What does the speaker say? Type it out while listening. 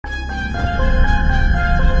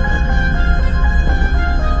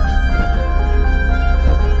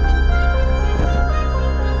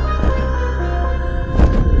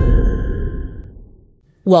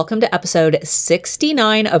Welcome to episode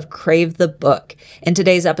 69 of Crave the Book. In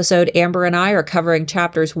today's episode, Amber and I are covering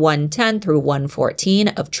chapters 110 through 114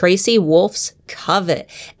 of Tracy Wolfe's Covet.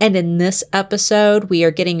 And in this episode, we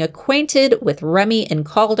are getting acquainted with Remy and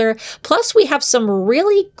Calder. Plus, we have some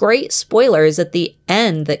really great spoilers at the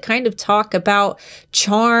end that kind of talk about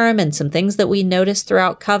charm and some things that we noticed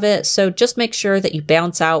throughout Covet. So just make sure that you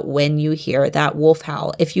bounce out when you hear that wolf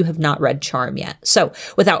howl if you have not read Charm yet. So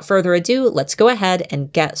without further ado, let's go ahead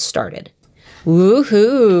and get started.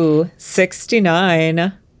 Woohoo!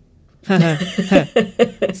 69.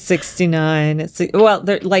 69. Well,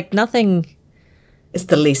 they're like nothing. It's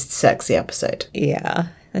the least sexy episode. Yeah.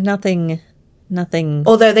 Nothing.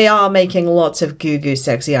 Although they are making lots of goo-goo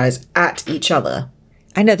sexy eyes at each other.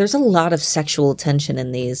 I know there's a lot of sexual tension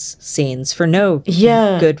in these scenes for no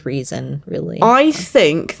good reason, really. I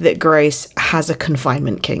think that Grace has a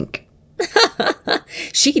confinement kink.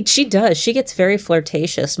 She does. She gets very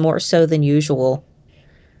flirtatious, more so than usual.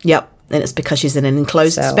 Yep. And it's because she's in an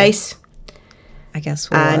enclosed space. I guess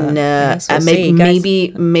we'll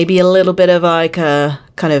maybe a little bit of like a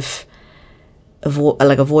kind of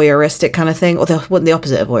like a voyeuristic kind of thing, or the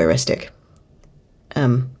opposite of voyeuristic.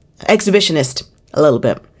 Exhibitionist, a little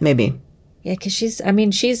bit, maybe. Yeah,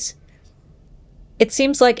 because it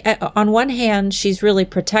seems like on one hand, she's really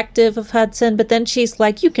protective of Hudson, but then she's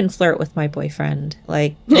like, you can flirt with my boyfriend.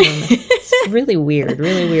 Like, it's really weird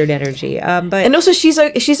energy. And also she's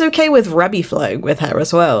okay with Remy flirting with her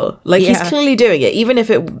as well. Like, he's clearly doing it, even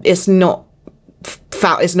if it's not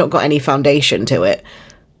got any foundation to it.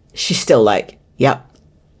 She's still like, yep.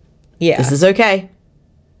 Yeah. This is okay.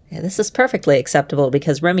 Yeah, this is perfectly acceptable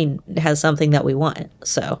because Remy has something that we want,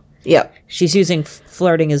 so. Yep. She's using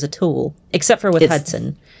flirting as a tool, except for with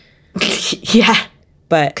Hudson. Yeah.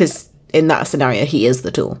 But because in that scenario, he is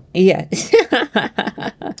the tool. Yeah.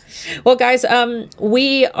 Well, guys,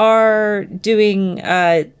 we are doing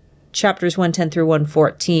chapters 110 through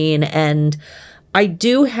 114, and I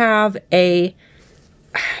do have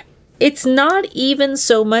it's not even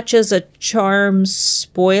so much as a charm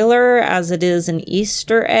spoiler as it is an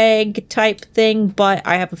Easter egg type thing, but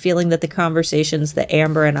I have a feeling that the conversations that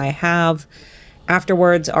Amber and I have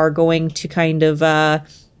afterwards are going to kind of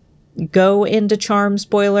go into charm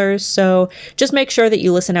spoilers. So just make sure that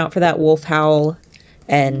you listen out for that wolf howl.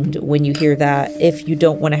 And when you hear that, if you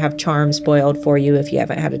don't want to have charm spoiled for you, if you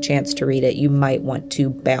haven't had a chance to read it, you might want to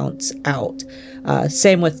bounce out.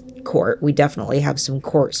 Same with court. We definitely have some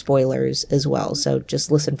court spoilers as well, so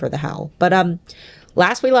just listen for the howl. But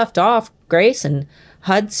last we left off, Grace and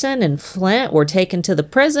Hudson and Flint were taken to the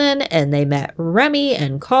prison, and they met Remy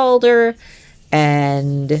and Calder,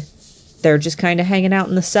 and they're just kind of hanging out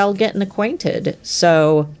in the cell getting acquainted.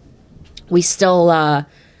 So we still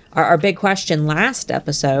our big question last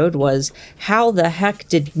episode was, how the heck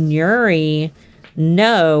did Nuri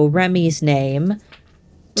know Remy's name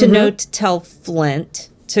to know to tell Flint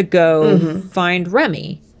to go find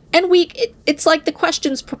Remy? And it's like the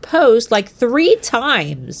question's proposed like 3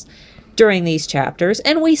 times during these chapters,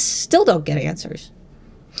 and we still don't get answers.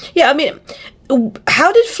 Yeah, I mean,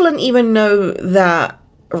 how did Flint even know that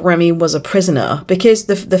Remy was a prisoner? Because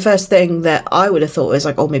the first thing that I would have thought was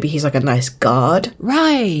like, oh, maybe he's like a nice guard.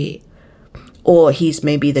 Right. Or he's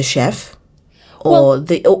maybe the chef. Or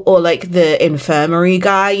like the infirmary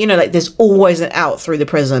guy, like there's always an out through the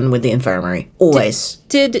prison with the infirmary. Always.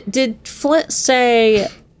 Did Flint say?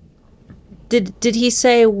 Did he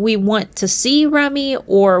say we want to see Remy,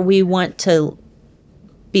 or we want to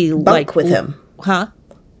be bunk with him? Huh?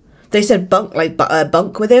 They said bunk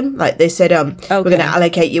with him. Like they said, we're going to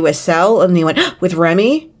allocate you a cell, and he went with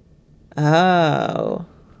Remy. Oh,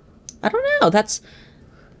 I don't know. That's.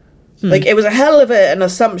 Like, it was a hell of an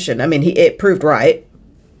assumption. I mean, it proved right.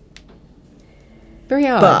 Very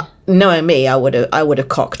odd. But knowing me, I would have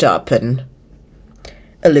cocked up and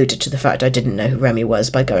alluded to the fact I didn't know who Remy was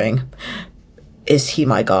by going, is he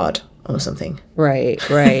my god? Or something. Right.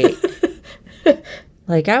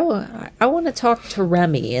 Like, I want to talk to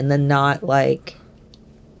Remy, and then not, like,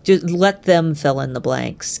 just let them fill in the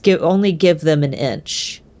blanks. Only give them an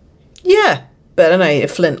inch. Yeah. But I know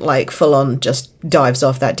Flint, like, full on just dives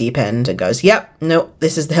off that deep end and goes, yep, no,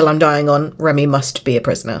 this is the hill I'm dying on. Remy must be a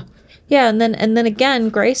prisoner. Yeah, and then again,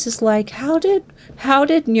 Grace is like, how did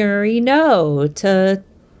Nuri know to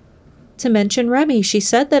mention Remy? She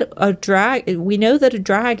said that we know that a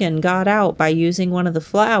dragon got out by using one of the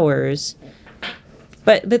flowers.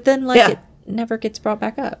 But then, like, it never gets brought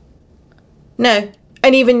back up. No.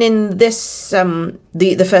 And even in this,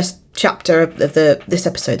 the first chapter of this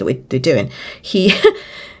episode that we're doing, he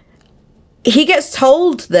gets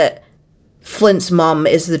told that Flint's mum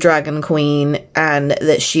is the Dragon Queen and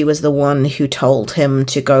that she was the one who told him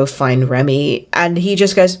to go find Remy. And he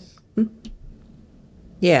just goes,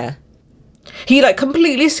 Yeah. He, like,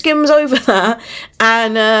 completely skims over that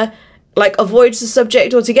and, like, avoids the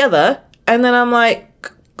subject altogether. And then I'm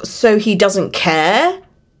like, so he doesn't care?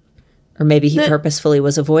 Or maybe he purposefully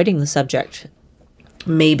was avoiding the subject.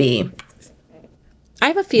 Maybe. I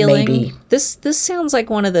have a feeling this sounds like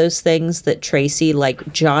one of those things that Tracy,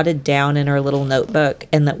 like, jotted down in her little notebook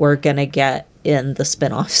and that we're going to get in the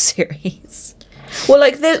spin-off series. Well,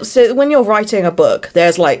 like, so when you're writing a book,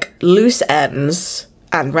 there's, like, loose ends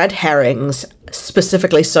and red herrings,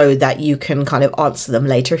 specifically so that you can kind of answer them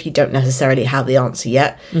later if you don't necessarily have the answer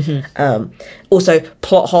yet. Also,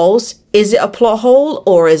 plot holes. Is it a plot hole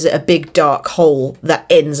or is it a big dark hole that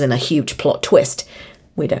ends in a huge plot twist?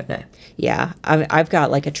 We don't know. Yeah, I've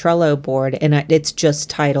got like a Trello board and it's just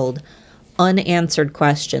titled Unanswered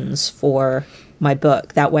Questions for my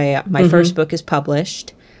book. That way my first book is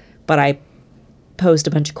published, but I posed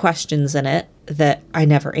a bunch of questions in it that I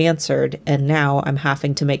never answered. And now I'm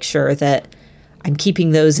having to make sure that I'm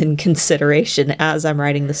keeping those in consideration as I'm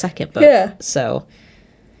writing the second book. Yeah. So,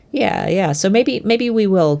 yeah. So maybe we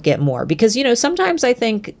will get more because, you know, sometimes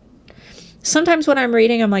when I'm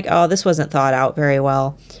reading, I'm like, oh, this wasn't thought out very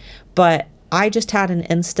well. But I just had an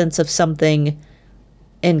instance of something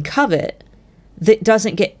in Covet that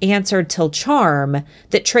doesn't get answered till Charm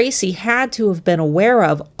that Tracy had to have been aware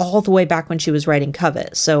of all the way back when she was writing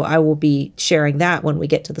Covet. So I will be sharing that when we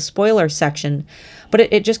get to the spoiler section. But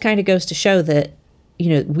it just kind of goes to show that, you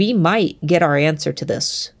know, we might get our answer to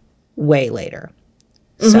this way later.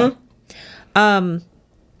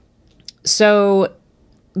 So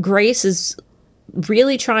Grace is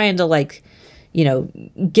really trying to, like, you know,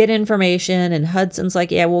 get information, and Hudson's like,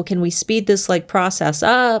 yeah, well, can we speed this, like, process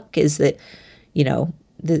up? Is that, you know,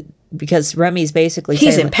 because Remy's basically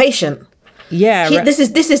he's saying, impatient. Yeah. This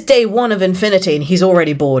is day one of Infinity and he's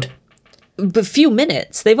already bored. But few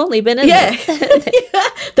minutes. They've only been in there.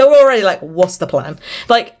 They're already like, what's the plan?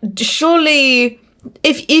 Like, surely,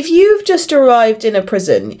 if you've just arrived in a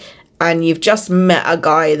prison and you've just met a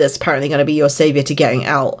guy that's apparently going to be your savior to getting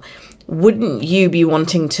out, wouldn't you be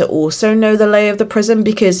wanting to also know the lay of the prison?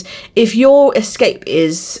 Because if your escape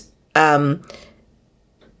is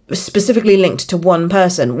specifically linked to one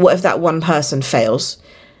person, what if that one person fails?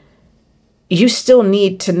 You still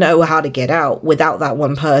need to know how to get out without that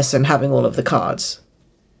one person having all of the cards.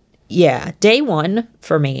 Yeah, day one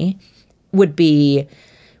for me would be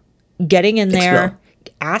getting in there,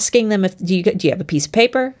 asking them if do you have a piece of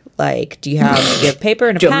paper? Like, do you have paper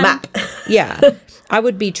and a pen? A map? Yeah, I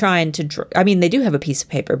would be trying to. I mean, they do have a piece of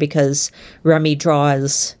paper because Remy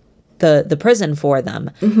draws the prison for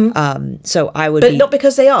them. So I would, but not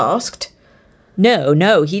because they asked.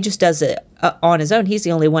 No, he just does it on his own. He's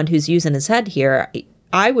the only one who's using his head here.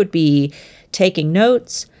 I would be taking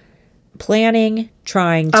notes, planning,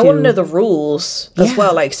 trying to... I want to know the rules as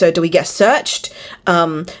well. Like, so do we get searched?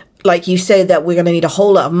 Like, you say that we're going to need a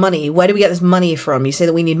whole lot of money. Where do we get this money from? You say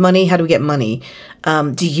that we need money. How do we get money?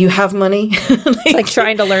 Do you have money? It's like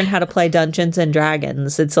trying to learn how to play Dungeons and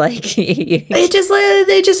Dragons. It's like... they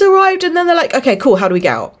just arrived and then they're like, okay, cool, how do we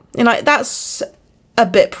get out? And like, that's a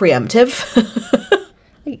bit preemptive.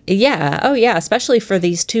 Yeah. Oh, yeah. Especially for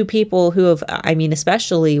these two people who have, I mean,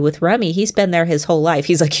 especially with Remy, he's been there his whole life.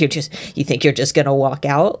 He's like, you think you're just going to walk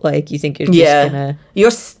out? Like, you think you're just going to...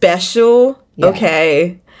 You're special? Yeah.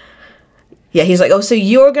 Okay. Yeah, he's like, oh, so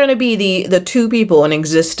you're going to be the two people in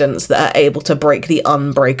existence that are able to break the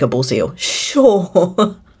unbreakable seal.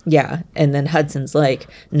 Sure. Yeah. And then Hudson's like,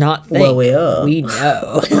 not think. Well, we are. We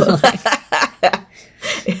know.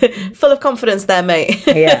 Full of confidence there, mate.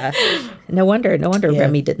 Yeah. No wonder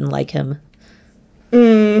Remy didn't like him.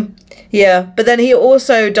 Yeah, but then he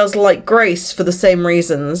also does like Grace for the same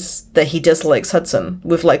reasons that he dislikes Hudson,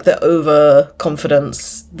 with like the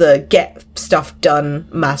overconfidence, the get stuff done,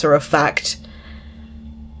 matter of fact.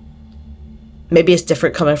 Maybe it's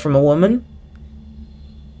different coming from a woman.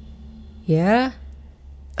 Yeah.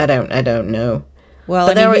 I don't know. Well,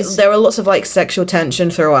 but there are lots of like sexual tension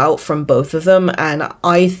throughout from both of them, and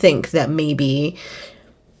I think that maybe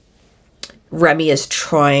Remy is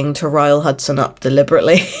trying to rile Hudson up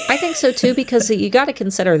deliberately. I think so too, because you got to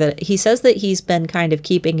consider that he says that he's been kind of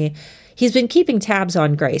keeping tabs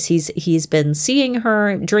on Grace. He's been seeing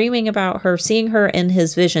her, dreaming about her, seeing her in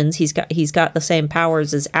his visions. He's got the same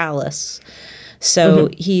powers as Alice, so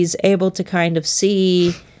he's able to kind of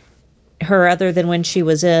see her other than when she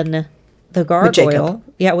was in the gargoyle.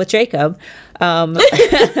 With Jacob. And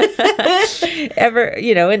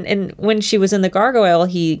when she was in the gargoyle,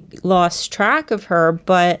 he lost track of her,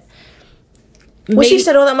 but Well, she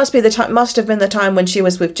said, "Oh, that must have been the time when she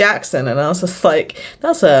was with Jackson," and I was just like,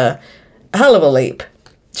 "That's a hell of a leap."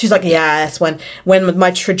 She's like, "Yes, when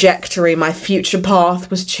my trajectory, my future path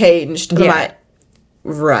was changed." And I'm like,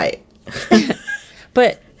 right.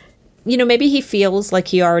 But, you know, maybe he feels like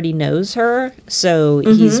he already knows her, so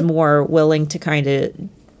he's more willing to kind of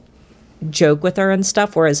joke with her and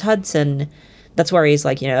stuff, whereas Hudson, that's where he's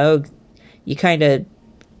like, you know, you kind of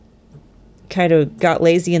got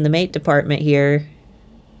lazy in the mate department here.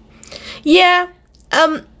 Yeah.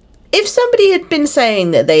 If somebody had been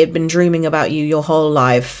saying that they had been dreaming about you your whole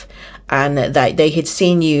life and that they had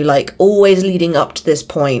seen you, like, always leading up to this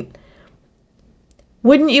point,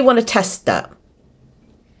 wouldn't you want to test that?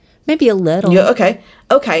 Maybe a little. Yeah,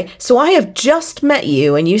 okay. So I have just met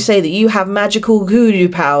you and you say that you have magical hoodoo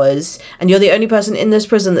powers and you're the only person in this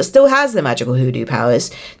prison that still has the magical hoodoo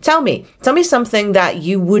powers. Tell me something that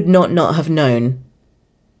you would not have known.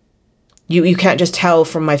 You can't just tell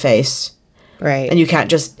from my face. Right. And you can't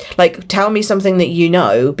just, like, tell me something that you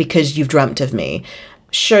know because you've dreamt of me.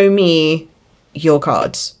 Show me your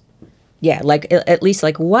cards. Yeah, like, at least,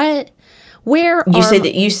 like, what? Where you say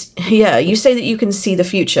that you say that you can see the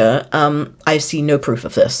future. I see no proof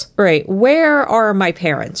of this. Right. Where are my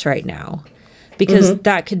parents right now? Because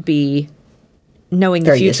that could be knowing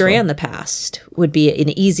the future and the past would be an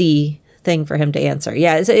easy thing for him to answer.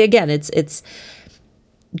 Yeah. It's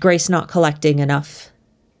Grace not collecting enough.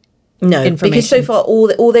 No, because so far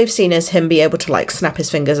all they've seen is him be able to, like, snap his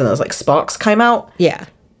fingers and there's, like, sparks come out. Yeah.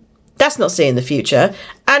 That's not seeing the future.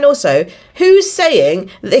 And also, who's saying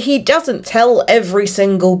that he doesn't tell every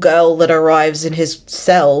single girl that arrives in his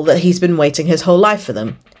cell that he's been waiting his whole life for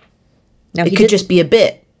them? Now, it could just be a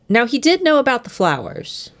bit. Now, he did know about the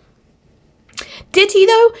flowers. Did he,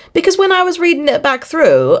 though? Because when I was reading it back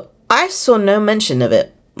through, I saw no mention of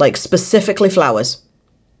it. Like, specifically flowers.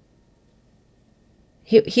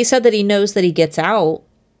 He said that he knows that he gets out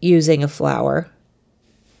using a flower.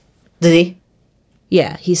 Did he?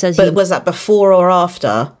 Yeah, he says. But was that before or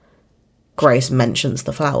after Grace mentions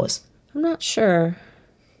the flowers? I'm not sure.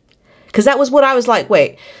 Because that was what I was like,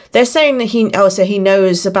 wait, they're saying that so he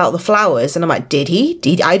knows about the flowers. And I'm like, did he?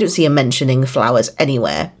 I don't see him mentioning the flowers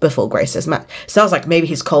anywhere before Grace has met. So I was like, maybe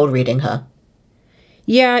he's cold reading her.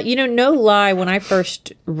 Yeah, you know, no lie, when I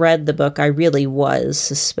first read the book, I really was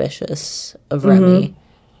suspicious of Remy.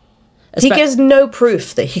 He gives no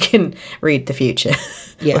proof that he can read the future.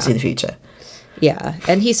 Yeah. Or see the future. Yeah,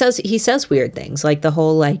 and he says weird things, like the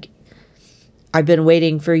whole, like, I've been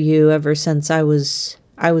waiting for you ever since I was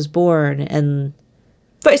born, and...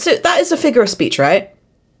 But so that is a figure of speech, right?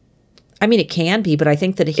 I mean, it can be, but I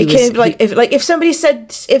think that if somebody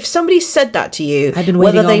said that to you, I've been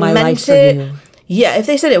waiting all my life for you. Yeah, if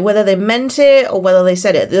they said it, whether they meant it or whether they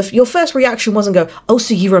said it, your first reaction wasn't go, oh,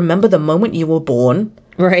 so you remember the moment you were born?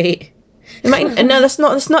 Right. No, that's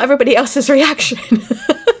not everybody else's reaction.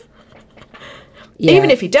 Yeah.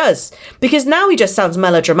 Even if he does. Because now he just sounds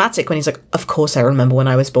melodramatic when he's like, of course I remember when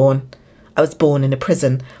I was born. I was born in a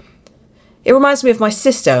prison. It reminds me of my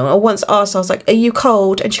sister. I once asked, I was like, are you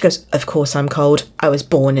cold? And she goes, of course I'm cold. I was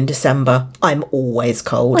born in December. I'm always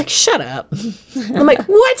cold. Like, shut up. I'm like,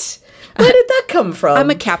 what? Where did that come from?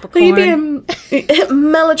 I'm a Capricorn. Are you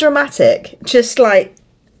being melodramatic? Just like,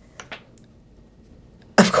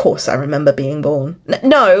 of course I remember being born.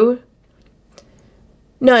 No.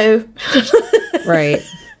 Right.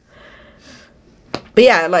 But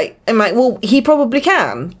yeah, like, I'm like, well, he probably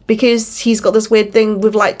can, because he's got this weird thing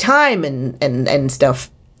with, like, time and stuff.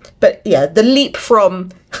 But yeah, the leap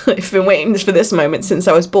from, I've been waiting for this moment since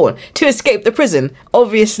I was born, to escape the prison,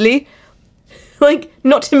 obviously. Like,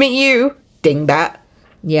 not to meet you, dingbat.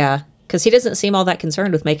 Yeah, because he doesn't seem all that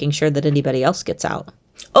concerned with making sure that anybody else gets out.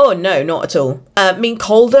 Oh, no, not at all. I mean,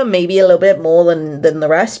 Calder, maybe a little bit more than the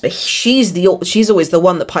rest, but she's always the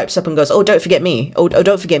one that pipes up and goes, oh, don't forget me. Oh,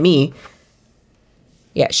 don't forget me.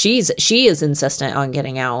 Yeah, she is insistent on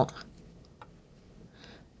getting out.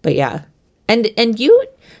 But yeah. And you,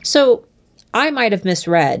 so I might have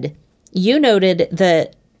misread. You noted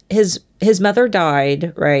that his mother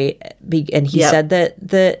died, right? And he said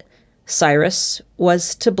that Cyrus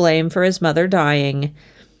was to blame for his mother dying,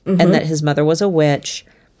 and that his mother was a witch,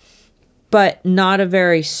 but not a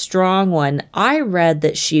very strong one. I read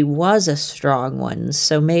that she was a strong one,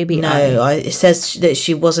 so maybe it says that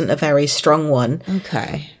she wasn't a very strong one.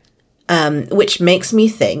 Okay. Which makes me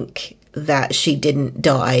think that she didn't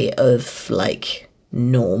die of, like,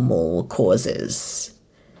 normal causes.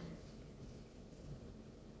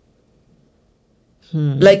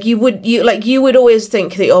 Like, you would always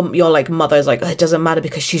think that your like mother's like, oh, it doesn't matter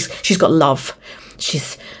because she's got love.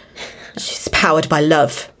 She's powered by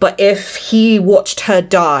love. But if he watched her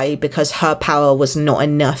die because her power was not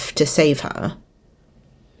enough to save her,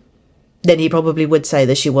 then he probably would say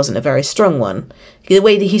that she wasn't a very strong one. The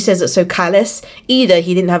way that he says it so callous, either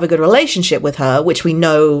he didn't have a good relationship with her, which we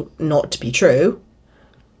know not to be true,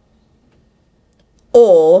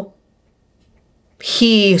 or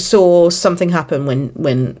he saw something happen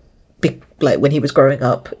when he was growing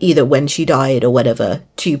up, either when she died or whatever,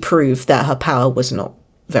 to prove that her power was not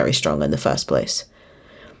very strong in the first place.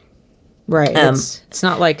 Right. It's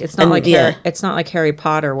not like Harry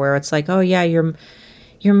Potter, where it's like, oh yeah, your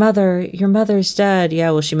mother's dead.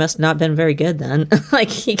 Yeah, well, she must not been very good then.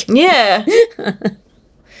 Yeah.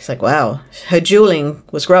 It's like, wow, her dueling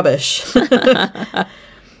was rubbish.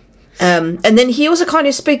 And then he also kind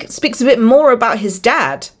of speaks a bit more about his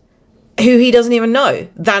dad, who he doesn't even know,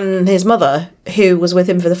 than his mother, who was with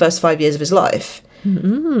him for the first 5 years of his life.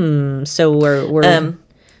 So we're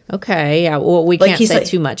okay. Yeah. Well, we can't say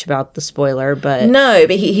too much about the spoiler, but no.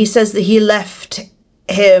 But he says that he left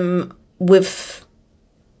him with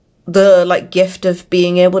the gift of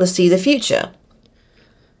being able to see the future.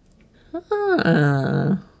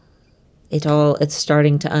 It's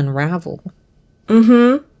starting to unravel.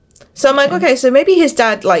 So I'm like, okay, so maybe his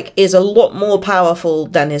dad is a lot more powerful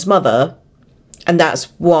than his mother, and that's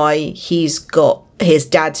why he's got his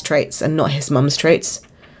dad's traits and not his mum's traits.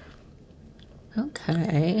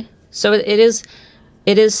 Okay. So it is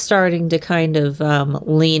starting to kind of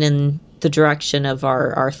lean in the direction of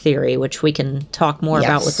our theory, which we can talk more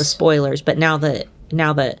about with the spoilers. But now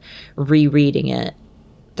that rereading it,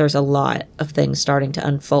 there's a lot of things starting to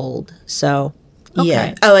unfold. So okay.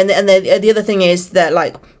 Yeah. Oh, and the other thing is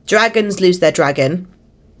that dragons lose their dragon.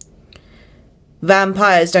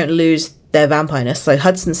 Vampires don't lose their vampireness. So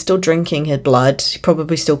Hudson's still drinking his blood. He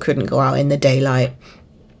probably still couldn't go out in the daylight.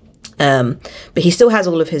 But he still has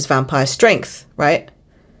all of his vampire strength, right?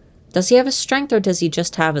 Does he have his strength, or does he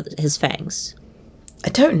just have his fangs? I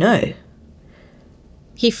don't know.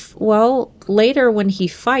 Later when he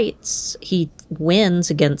fights, he wins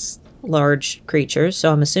against large creatures,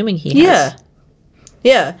 so I'm assuming he has.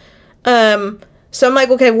 Yeah. So I'm like,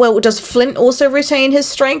 okay, well, does Flint also retain his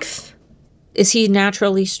strength? Is he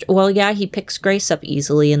naturally... he picks Grace up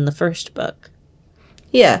easily in the first book.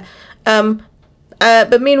 Yeah.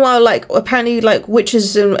 But meanwhile, apparently,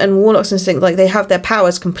 witches and warlocks and things, they have their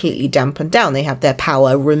powers completely dampened down. They have their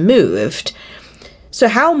power removed. So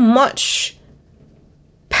how much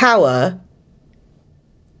power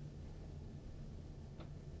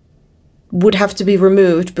would have to be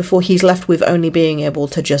removed before he's left with only being able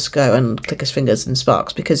to just go and click his fingers and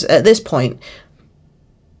sparks? Because at this point,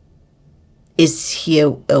 is he a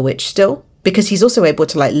witch still? Because he's also able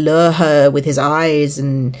to, lure her with his eyes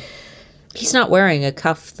and... He's not wearing a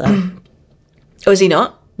cuff, though. Oh, is he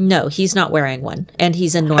not? No, he's not wearing one. And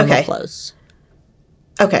he's in normal clothes.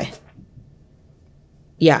 Okay.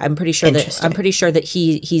 Yeah, I'm pretty sure that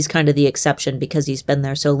he's kind of the exception because he's been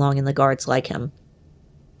there so long and the guards like him.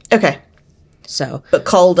 Okay. So. But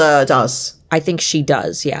Calder does. I think she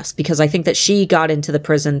does, yes. Because I think that she got into the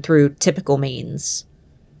prison through typical means.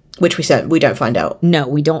 Which we don't find out. No,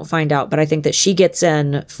 we don't find out. But I think that she gets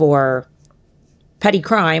in for... petty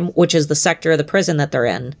crime, which is the sector of the prison that they're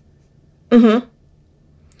in. Mm-hmm.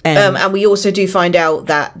 And we also do find out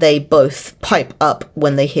that they both pipe up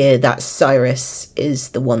when they hear that Cyrus is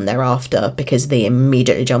the one they're after, because they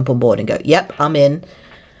immediately jump on board and go, yep, I'm in.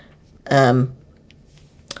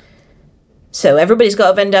 So everybody's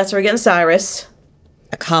got a vendetta against Cyrus.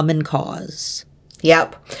 A common cause.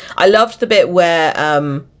 Yep. I loved the bit where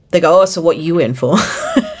they go, oh, so what are you in for?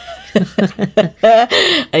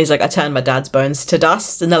 And he's like, I turned my dad's bones to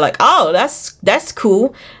dust. And they're like, oh, that's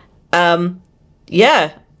cool.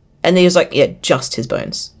 Yeah. And he was like, yeah, just his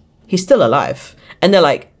bones. He's still alive. And they're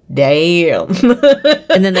like, damn.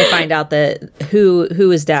 And then they find out that who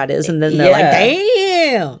his dad is, and then they're like,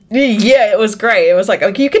 damn. Yeah, it was great. It was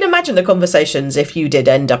like you can imagine the conversations if you did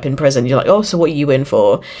end up in prison. You're like, oh, so what are you in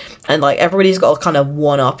for? And everybody's got to kind of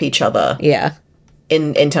one up each other. Yeah.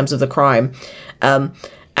 In terms of the crime.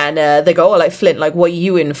 And they go, oh, Flint, what are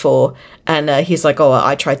you in for? And he's like, oh,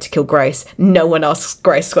 I tried to kill Grace. No one asks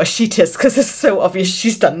Grace where she is because it's so obvious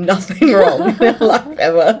she's done nothing wrong in her life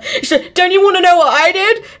ever. Don't you want to know what I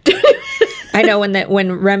did? I know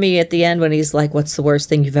when Remy at the end, when he's like, what's the worst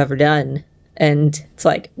thing you've ever done? And it's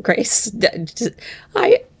like, Grace,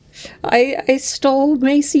 I stole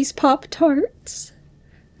Macy's Pop-Tarts.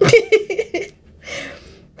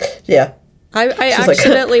 Yeah. I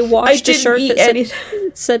accidentally washed a shirt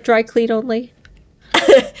that said dry clean only.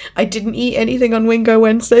 I didn't eat anything on Wingo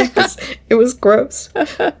Wednesday because it was gross.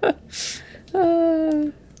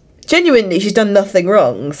 genuinely, she's done nothing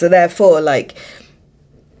wrong. So therefore, like,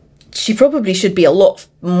 she probably should be a lot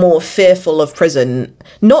more fearful of prison.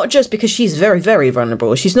 Not just because she's very, very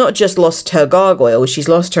vulnerable. She's not just lost her gargoyle. She's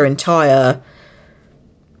lost her entire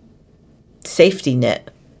safety net.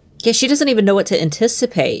 Yeah, she doesn't even know what to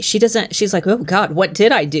anticipate. She's like, oh God, what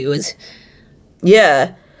did I do?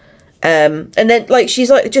 Yeah. And then, like, she's,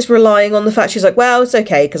 like, just relying on the fact, she's like, well, it's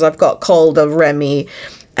okay, because I've got Calder, Remy,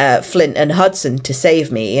 Flint, and Hudson to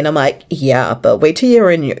save me. And I'm like, yeah, but wait till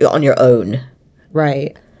you're on your own.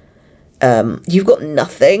 Right. You've got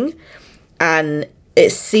nothing. And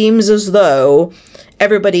it seems as though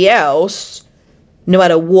everybody else, no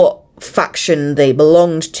matter what faction they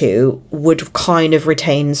belonged to, would kind of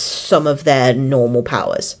retain some of their normal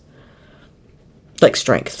powers. Like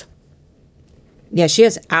strength. Yeah, she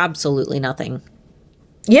has absolutely nothing.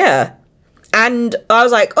 Yeah. And I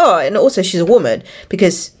was like, oh, and also she's a woman,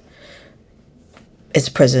 because it's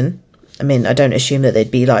a prison. I mean, I don't assume that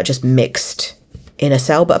they'd be, like, just mixed in a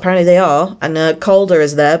cell, but apparently they are. And Calder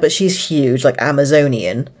is there, but she's huge, like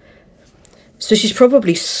Amazonian. So she's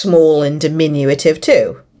probably small and diminutive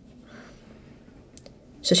too.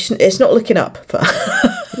 So it's not looking up for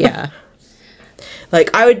her. Yeah.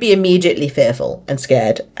 Like, I would be immediately fearful and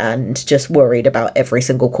scared and just worried about every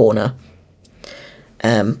single corner.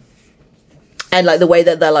 And, like, the way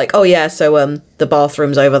that they're like, oh, yeah, so the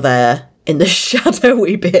bathroom's over there in the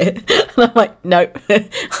shadowy bit. And I'm like, nope.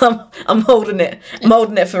 I'm holding it. I'm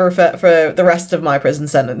holding it for the rest of my prison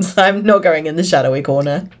sentence. I'm not going in the shadowy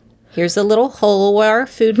corner. Here's a little hole where our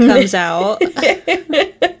food comes out.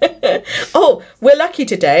 Oh, we're lucky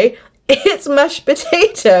today. It's mashed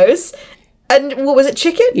potatoes. And what was it,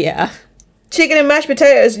 chicken? Yeah. Chicken and mashed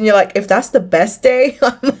potatoes. And you're like, if that's the best day,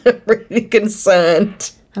 I'm really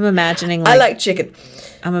concerned. I'm imagining, I like chicken.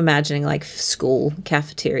 I'm imagining, like, school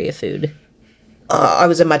cafeteria food. I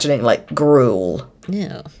was imagining, like, gruel.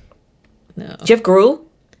 No. Do you have gruel?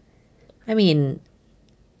 I mean,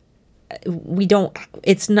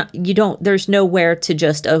 there's nowhere to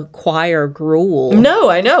just acquire gruel. No,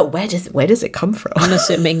 I know. Where does it come from? I'm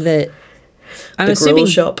assuming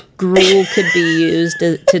shop. Gruel could be used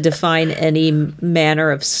to define any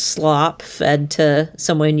manner of slop fed to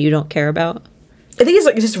someone you don't care about. I think it's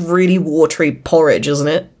like just really watery porridge, isn't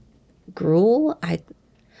it? Gruel? I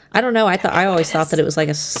don't know. I always thought that it was like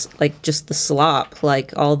just the slop,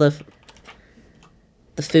 like all the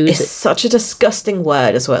food. It's such a disgusting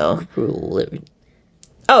word as well. Gruel.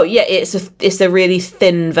 Oh yeah, it's a really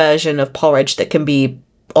thin version of porridge that can be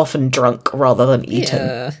often drunk rather than eaten.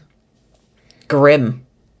 Yeah. Grim.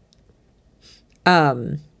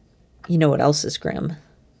 You know what else is grim?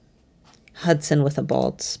 Hudson with a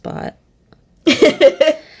bald spot.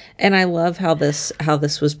 And I love how this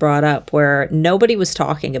was brought up, where nobody was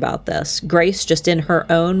talking about this. Grace just in her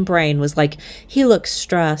own brain was like, he looks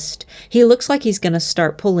stressed. He looks like he's going to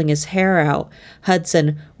start pulling his hair out.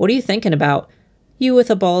 Hudson, what are you thinking about? You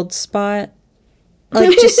with a bald spot?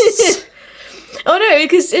 Like, just... Oh no,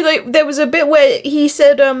 because like there was a bit where he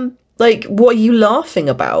said, like, what are you laughing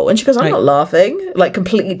about? And she goes, I'm not laughing. Like,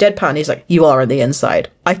 completely deadpan. He's like, you are on the inside.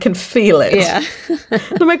 I can feel it. Yeah.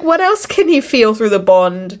 I'm like, what else can he feel through the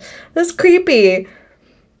bond? That's creepy.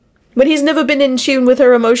 When he's never been in tune with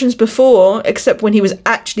her emotions before, except when he was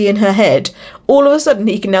actually in her head, all of a sudden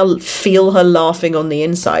he can now feel her laughing on the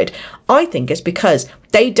inside. I think it's because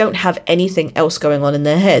they don't have anything else going on in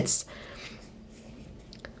their heads.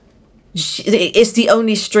 It's the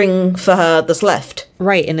only string for her that's left.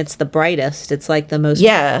 Right, and it's the brightest. It's like the most...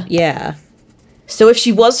 Yeah. Yeah. So if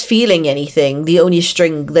she was feeling anything, the only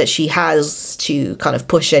string that she has to kind of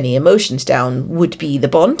push any emotions down would be the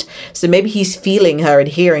bond. So maybe he's feeling her and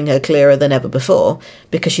hearing her clearer than ever before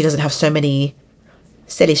because she doesn't have so many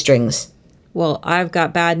silly strings. Well, I've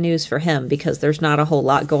got bad news for him because there's not a whole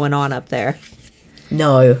lot going on up there.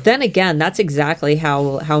 No. Then again, that's exactly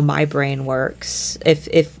how my brain works.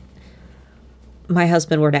 If my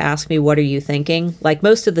husband were to ask me, what are you thinking? Like,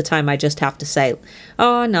 most of the time I just have to say,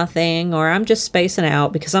 oh, nothing, or I'm just spacing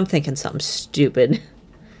out because I'm thinking something stupid.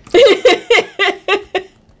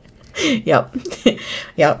 Yep.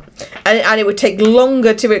 Yep. And it would take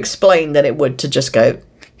longer to explain than it would to just go,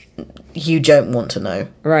 you don't want to know.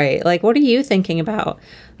 Right. Like, what are you thinking about?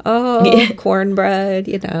 Oh, yeah. Cornbread,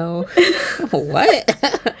 you know. What?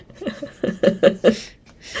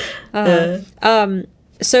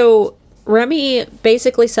 So Remy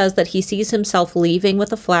basically says that he sees himself leaving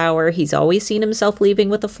with a flower. He's always seen himself leaving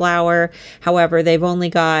with a flower. However, they've only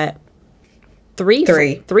got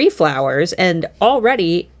three flowers, and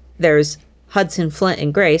already there's Hudson, Flint,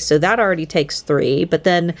 and Grace, so that already takes 3. But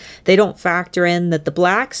then they don't factor in that the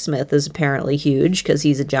blacksmith is apparently huge because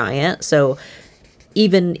he's a giant. So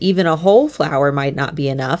even a whole flower might not be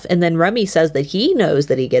enough. And then Remy says that he knows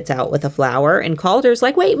that he gets out with a flower, and Calder's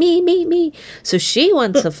like, wait, me. So she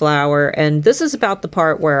wants a flower, and this is about the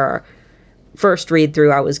part where first read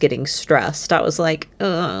through I was getting stressed. I was like,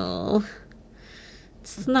 oh,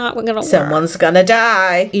 it's not gonna work. Someone's gonna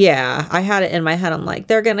die. Yeah, I had it in my head. I'm like,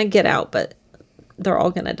 they're gonna get out, but they're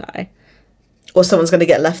all gonna die. Or someone's gonna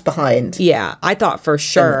get left behind. Yeah, I thought for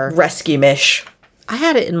sure. And rescue Mish. I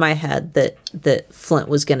had it in my head that Flint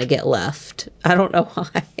was gonna get left. I don't know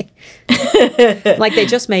why. Like they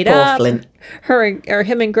just made Poor up. Flint.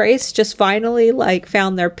 Him and Grace just finally like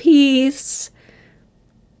found their peace.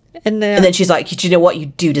 And then she's like, "Do you know what? You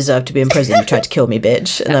do deserve to be in prison. You tried to kill me,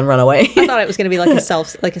 bitch," and then run away. I thought it was going to be like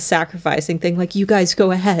a sacrificing thing. Like, you guys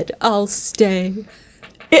go ahead, I'll stay.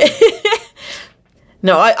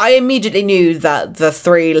 No, I immediately knew that the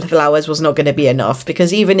 3 flowers was not going to be enough,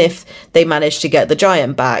 because even if they managed to get the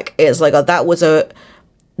giant back, it's like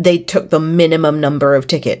they took the minimum number of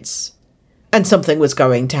tickets, and something was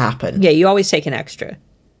going to happen. Yeah, you always take an extra.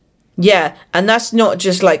 Yeah, and that's not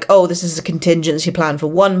just like, oh, this is a contingency plan for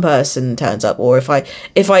one person turns up, or if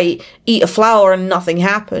I eat a flower and nothing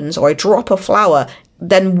happens, or I drop a flower,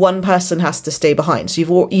 then one person has to stay behind.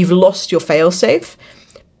 So you've lost your failsafe.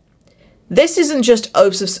 This isn't just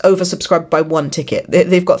oversubscribed by 1 ticket.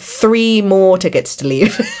 They've got 3 more tickets to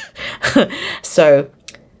leave. So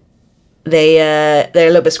they're a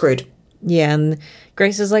little bit screwed. Yeah, and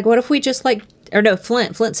Grace is like, what if we just like, or no,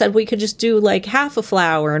 Flint said we could just do like half a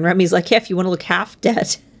flower, and Remy's like, yeah, if you want to look half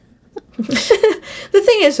dead. The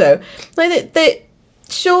thing is though, like they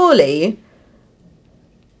surely,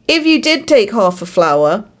 if you did take half a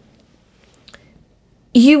flower,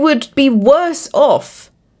 you would be worse off.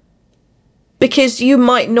 Because you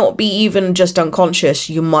might not be even just unconscious,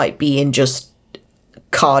 you might be in just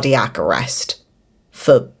cardiac arrest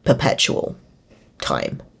for perpetual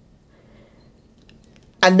time.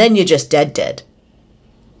 And then you're just dead.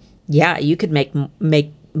 Yeah, you could make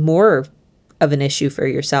more of an issue for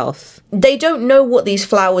yourself. They don't know what these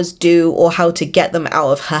flowers do or how to get them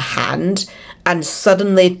out of her hand, and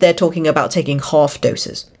suddenly they're talking about taking half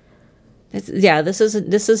doses. This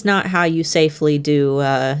is not how you safely do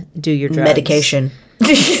your drugs. Medication.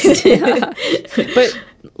 Yeah. But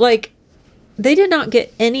like, they did not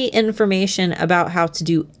get any information about how to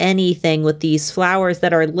do anything with these flowers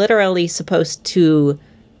that are literally supposed to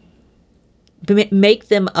make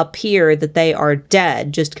them appear that they are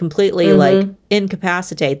dead, just completely like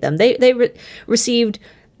incapacitate them. They received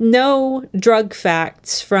no drug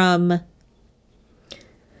facts from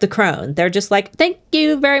the crone. They're just like, thank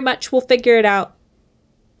you very much, we'll figure it out.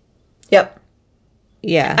 Yep.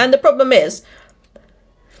 Yeah. And the problem is,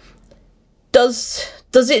 does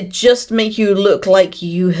it just make you look like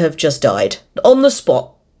you have just died on the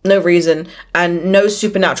spot, no reason, and no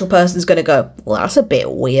supernatural person's gonna go, well, that's a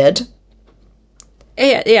bit weird?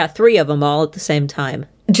 Yeah, 3 of them all at the same time.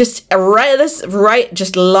 Just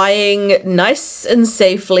just lying nice and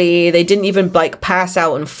safely. They didn't even like pass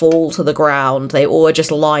out and fall to the ground. They all were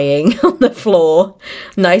just lying on the floor,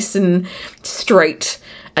 nice and straight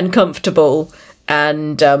and comfortable.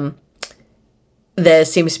 And there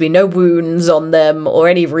seems to be no wounds on them or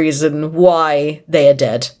any reason why they are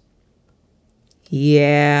dead.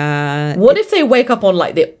 Yeah. What if they wake up on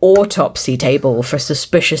like the autopsy table for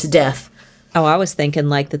suspicious death? Oh, I was thinking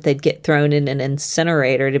like that they'd get thrown in an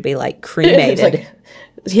incinerator to be like cremated. Like,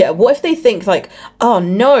 yeah, what if they think like, oh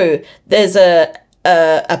no, there's a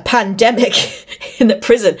pandemic in the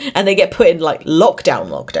prison, and they get put in like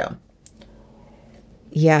lockdown.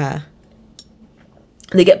 Yeah.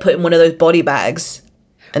 They get put in one of those body bags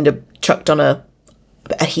and are chucked on a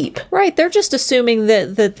heap. Right, they're just assuming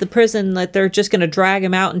that the prison, that they're just going to drag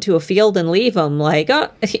him out into a field and leave him. Like, oh,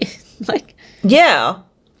 like. Yeah.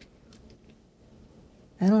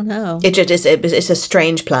 I don't know. It's a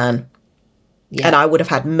strange plan. Yeah. And I would have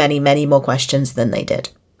had many, many more questions than they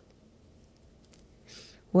did.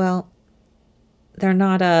 Well, they're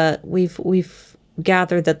not we've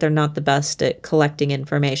gathered that they're not the best at collecting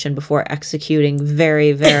information before executing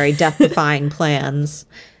very, very death-defying plans.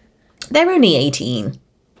 They're only 18.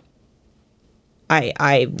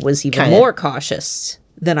 I was even more cautious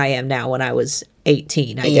than I am now when I was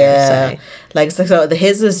 18, I dare say. Like, so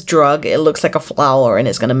here's this drug, it looks like a flower, and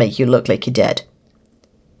it's going to make you look like you're dead.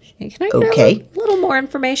 Can I get a little more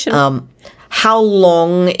information? How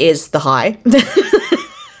long is the high?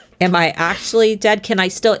 Am I actually dead?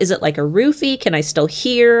 Is it like a roofie? Can I still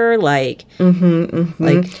hear? Like,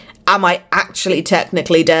 like, am I actually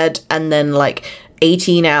technically dead? And then, like,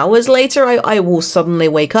 18 hours later, I will suddenly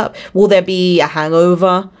wake up. Will there be a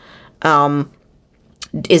hangover?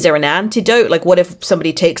 Is there an antidote? Like, what if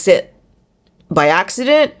somebody takes it by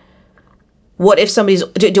accident? What if somebody's...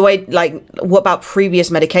 Do I, like... What about previous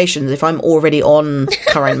medications? If I'm already on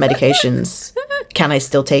current medications, can I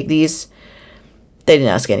still take these? They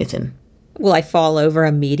didn't ask anything. Will I fall over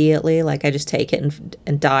immediately? Like, I just take it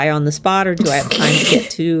and die on the spot? Or do I have time to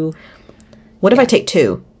get to... What if I take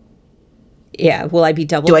 2? Yeah, will I be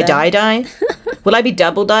double Do dead? I die? Will I be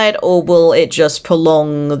double died, or will it just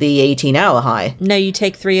prolong the 18-hour high? No, you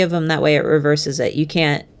take 3 of them. That way it reverses it. You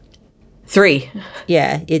can't... 3?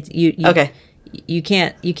 Yeah, you Okay. You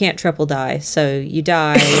can't triple die. So you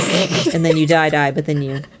die, and then you die, but then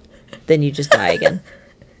you just die again.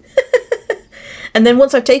 And then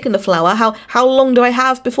once I've taken the flower, how long do I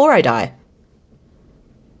have before I die?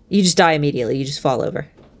 You just die immediately. You just fall over.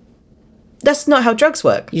 That's not how drugs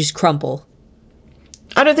work. You just crumple.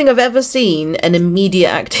 I don't think I've ever seen an immediate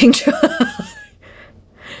acting drug.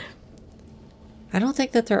 I don't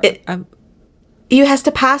think that there... It has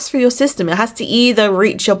to pass through your system. It has to either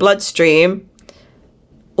reach your bloodstream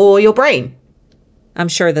or your brain. I'm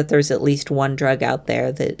sure that there's at least one drug out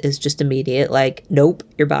there that is just immediate. Like, nope,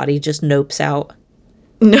 your body just nopes out.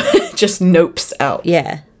 No, just nopes out.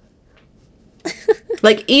 Yeah.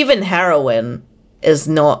 Like, even heroin is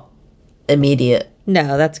not immediate.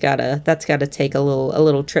 No, that's gotta take a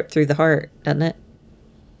little trip through the heart, doesn't it?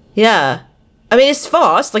 Yeah. I mean, it's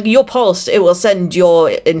fast. Like, your pulse, it will send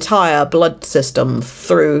your entire blood system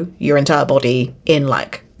through your entire body in,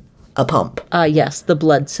 like, a pump. Yes, the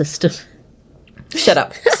blood system. Shut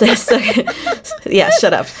up. Yeah,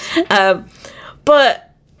 shut up.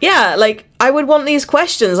 But, yeah, like, I would want these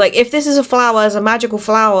questions. Like, if this is a flower, it's a magical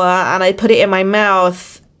flower, and I put it in my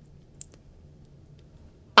mouth,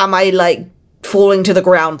 am I, like, falling to the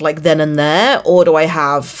ground, like, then and there? Or do I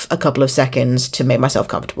have a couple of seconds to make myself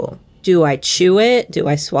comfortable? Do I chew it? Do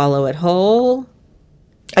I swallow it whole?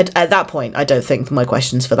 At that point, I don't think my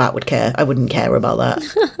questions for that would care. I wouldn't care about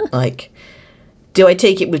that. Like, do I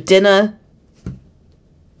take it with dinner?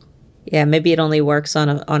 Yeah, maybe it only works on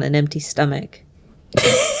an empty stomach.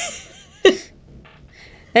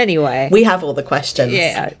 Anyway. We have all the questions.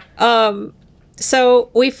 Yeah. So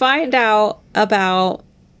we find out about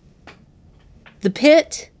the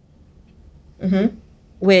pit,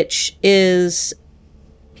 which is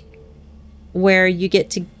where you get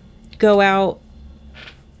to go out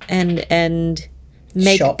and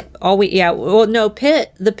make shop.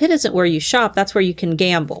 The pit isn't where you shop. That's where you can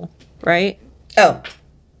gamble, right? Oh.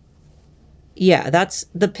 Yeah, that's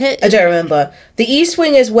the pit. I don't remember. The East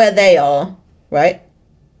Wing is where they are, right?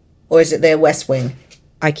 Or is it their West Wing?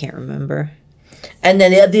 I can't remember. And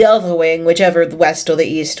then the other wing, whichever, the West or the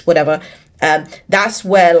East, whatever, that's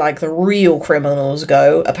where, like, the real criminals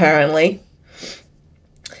go, apparently.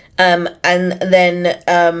 And then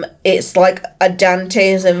it's like a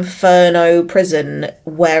Dante's Inferno prison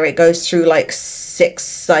where it goes through, like, 6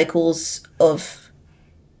 cycles of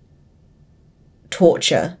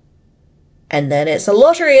torture. And then it's a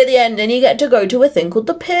lottery at the end, and you get to go to a thing called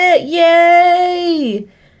the pit. Yay!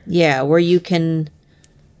 Yeah, where you can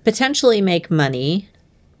potentially make money.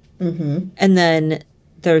 Mm-hmm. And then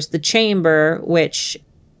there's the chamber, which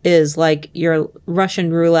is like your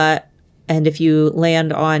Russian roulette. And if you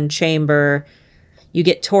land on chamber, you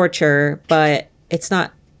get torture, but it's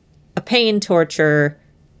not a pain torture.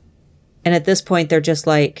 And at this point, they're just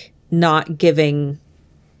like not giving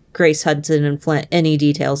Grace Hudson and Flint any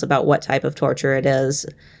details about what type of torture it is,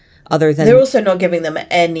 other than they're also not giving them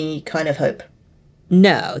any kind of hope.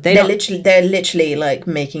 No, they're literally like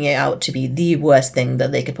making it out to be the worst thing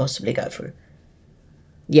that they could possibly go through.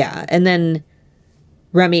 Yeah, and then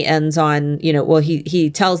Remy ends on, he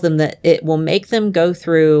tells them that it will make them go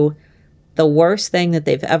through the worst thing that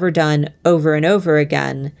they've ever done over and over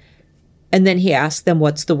again. And then he asks them,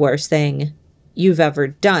 what's the worst thing you've ever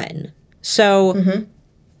done? So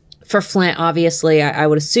for Flint, obviously, I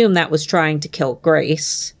would assume that was trying to kill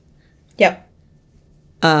Grace. Yep.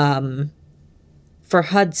 For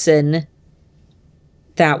Hudson,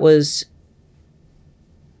 that was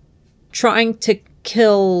trying to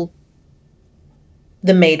kill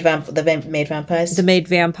the maid vampires. The maid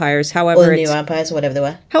vampires. However, or the new vampires, whatever they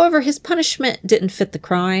were. However, his punishment didn't fit the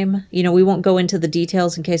crime. We won't go into the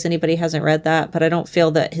details in case anybody hasn't read that, but I don't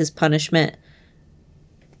feel that his punishment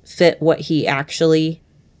fit what he actually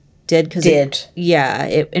did.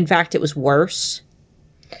 In fact, it was worse.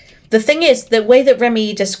 The thing is, the way that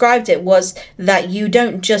Remy described it was that you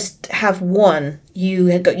don't just have one.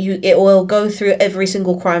 It will go through every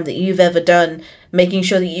single crime that you've ever done, making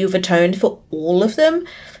sure that you've atoned for all of them.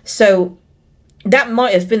 So that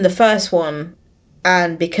might have been the first one,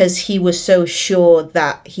 and because he was so sure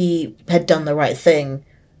that he had done the right thing,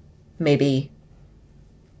 maybe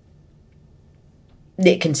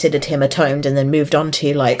it considered him atoned and then moved on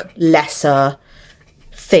to like lesser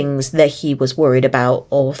things that he was worried about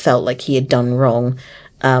or felt like he had done wrong,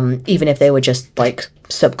 even if they were just like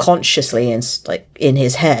subconsciously and like in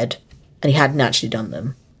his head and he hadn't actually done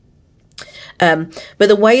them. But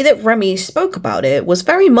the way that Remy spoke about it was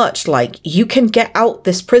very much like, you can get out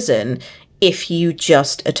this prison if you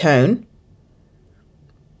just atone.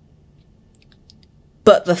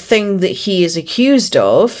 But the thing that he is accused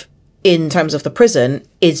of in terms of the prison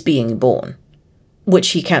is being born, which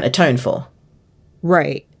he can't atone for.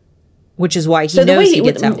 Right. Which is why he knows he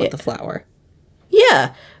gets out with the flower.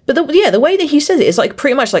 Yeah. But the way that he says it is like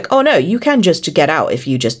pretty much like, oh no, you can just get out if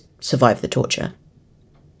you just survive the torture.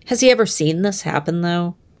 Has he ever seen this happen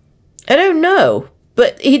though? I don't know.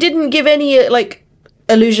 But he didn't give any like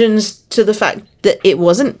allusions to the fact that it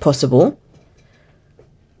wasn't possible.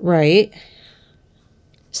 Right.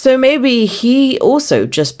 So maybe he also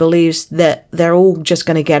just believes that they're all just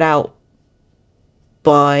going to get out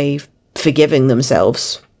by forgiving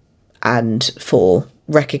themselves and for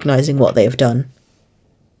recognizing what they've done.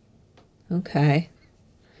 Okay.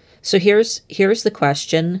 So here's the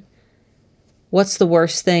question. What's the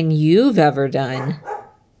worst thing you've ever done?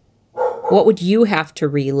 What would you have to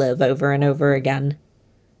relive over and over again?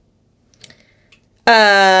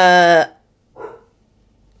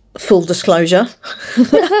 Full disclosure.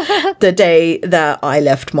 The day that I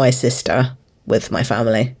left my sister with my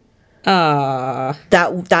family.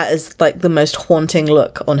 That is like the most haunting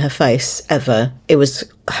look on her face ever. It was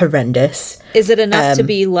horrendous. Is it enough to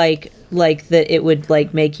be like that it would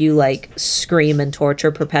like make you like scream and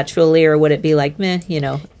torture perpetually, or would it be like meh, you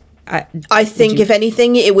know? I think if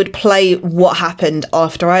anything it would play what happened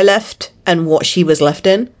after I left and what she was left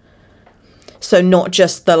in. So not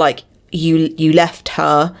just the like you left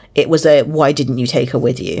her, it was a why didn't you take her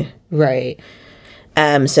with you? Right.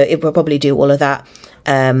 So it will probably do all of that.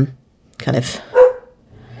 Kind of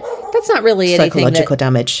that's not really psychological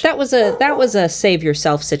damage. That was a save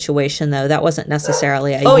yourself situation though. That wasn't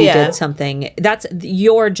necessarily did something. That's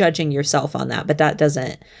you're judging yourself on that, but that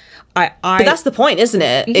doesn't but that's the point, isn't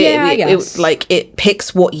it? Yeah, yes. It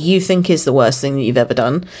picks what you think is the worst thing that you've ever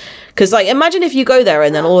done. Because like imagine if you go there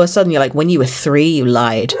and then all of a sudden you're like, when you were 3 you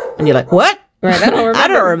lied, and you're like, what? Right, I don't remember. I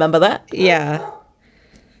don't remember that. Yeah.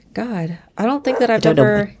 God, I don't think that I've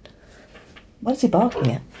ever. What is he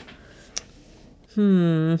barking at?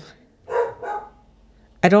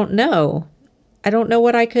 I don't know. I don't know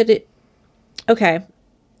what I could. Okay.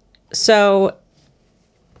 So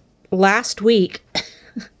last week.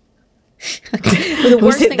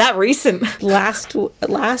 Was it that recent?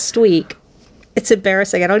 Last week. It's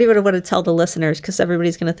embarrassing. I don't even want to tell the listeners because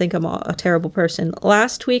everybody's going to think I'm a terrible person.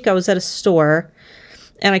 Last week I was at a store.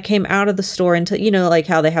 And I came out of the store into, you know, like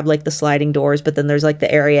how they have like the sliding doors, but then there's like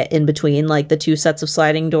the area in between, like the 2 sets of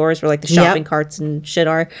sliding doors where like the shopping carts and shit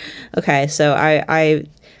are. Okay, so I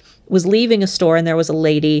was leaving a store and there was a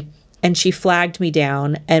lady and she flagged me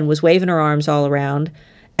down and was waving her arms all around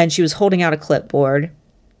and she was holding out a clipboard.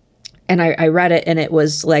 And I read it and it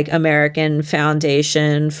was like American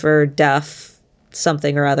Foundation for Deaf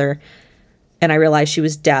something or other. And I realized she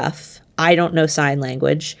was deaf. I don't know sign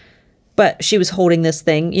language. But she was holding this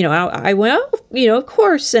thing, you know, I went, oh, you know, of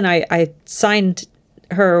course. And I signed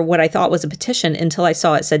her what I thought was a petition until I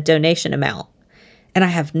saw it said donation amount. And I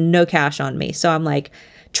have no cash on me. So I'm like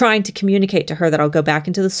trying to communicate to her that I'll go back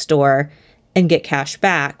into the store and get cash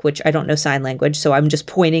back, which I don't know sign language. So I'm just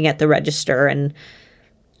pointing at the register. And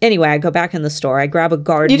anyway, I go back in the store. I grab a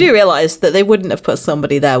garden. You do realize that they wouldn't have put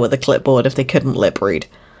somebody there with a clipboard if they couldn't lip read.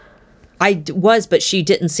 I was, but she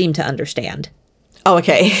didn't seem to understand. Oh,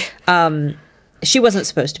 okay. She wasn't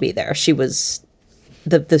supposed to be there. She was,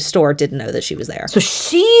 the store didn't know that she was there. So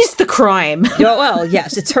she's the crime. Oh, well,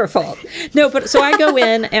 yes, it's her fault. No, but so I go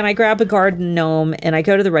in and I grab a garden gnome and I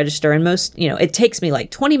go to the register and most, you know, it takes me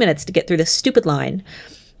like 20 minutes to get through this stupid line.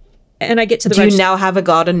 And I get to the register. Do you now have a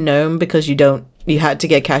garden gnome because you had to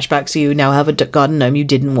get cash back, so you now have a garden gnome you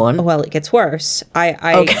didn't want? Well, it gets worse.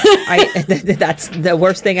 Okay. That's the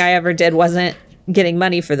worst thing I ever did wasn't getting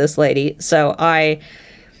money for this lady. So I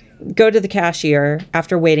go to the cashier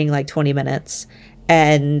after waiting like 20 minutes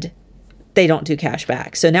and they don't do cash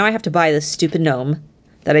back. So now I have to buy this stupid gnome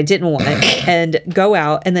that I didn't want and go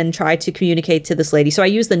out and then try to communicate to this lady. So I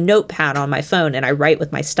use the notepad on my phone and I write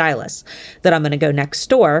with my stylus that I'm going to go next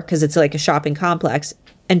door because it's like a shopping complex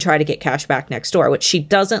and try to get cash back next door, which she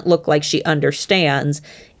doesn't look like she understands,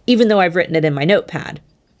 even though I've written it in my notepad.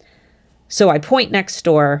 So I point next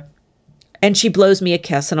door and she blows me a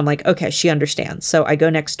kiss and I'm like, okay, she understands. So I go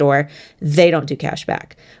next door. They don't do cash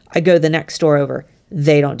back. I go the next door over.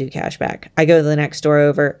 They don't do cash back. I go to the next door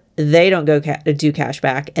over. They don't do cash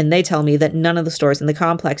back. And they tell me that none of the stores in the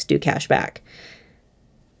complex do cash back.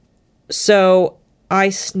 So I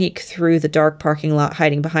sneak through the dark parking lot,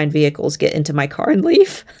 hiding behind vehicles, get into my car and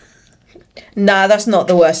leave. Nah, that's not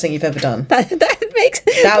the worst thing you've ever done. That makes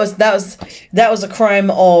that was a crime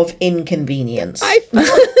of inconvenience. I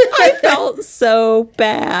felt so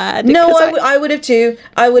bad. No, I would have too.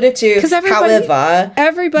 I would have too. Because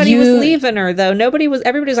everybody was leaving her though. Everybody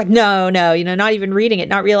was like, no, not even reading it,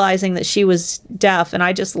 not realizing that she was deaf, and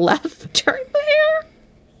I just left her there.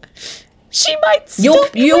 She might still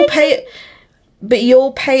you'll pay it. But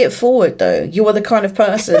you'll pay it forward, though. You are the kind of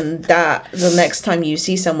person that the next time you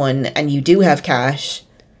see someone and you do have cash,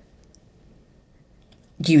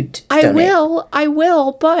 you'd donate. I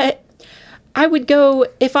will, but I would go,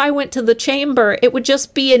 if I went to the chamber, it would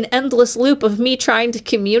just be an endless loop of me trying to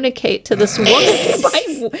communicate to this woman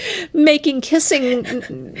by making kissing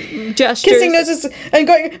gestures. Kissing noses and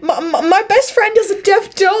going, my best friend is a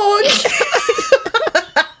deaf dog.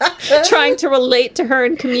 Trying to relate to her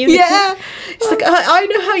and communicate. Yeah. It's like, I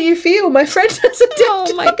know how you feel. My friend has a deaf dog.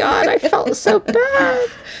 Oh my God, I felt so bad.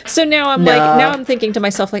 So now I'm thinking to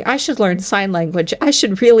myself, like, I should learn sign language. I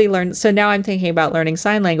should really learn. So now I'm thinking about learning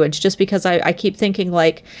sign language just because I keep thinking,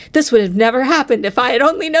 like, this would have never happened if I had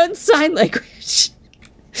only known sign language.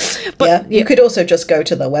 But you could also just go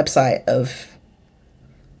to the website of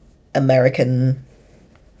American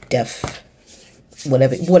Deaf,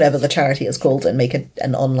 whatever the charity is called, and make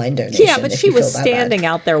an online donation. Yeah, but she was standing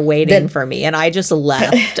out there waiting for me, and I just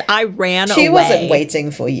left. I ran away. She wasn't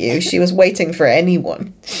waiting for you. She was waiting for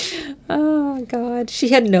anyone. Oh, God. She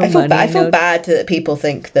had no money. I feel bad that people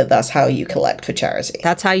think that that's how you collect for charity.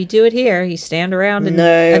 That's how you do it here. You stand around and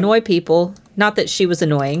annoy people. Not that she was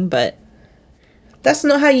annoying, but... That's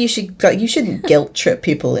not how you should... Like, you shouldn't guilt trip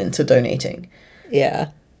people into donating.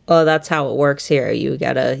 Yeah. Oh, that's how it works here. You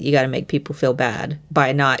gotta make people feel bad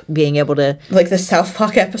by not being able to... Like the South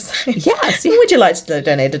Park episode? Yes. Would you like to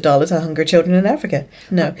donate $1 to hungry children in Africa?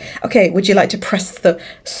 No. Okay, would you like to press the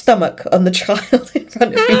stomach on the child in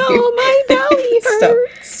front of you? Oh, my belly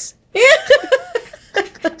hurts.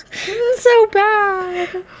 So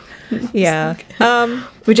bad. Yeah.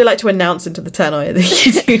 Would you like to announce into the tannoy that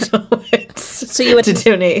you do $2 so you would to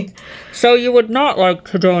donate? So you would not like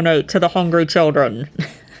to donate to the hungry children.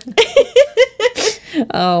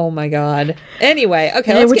 Oh my God. Anyway,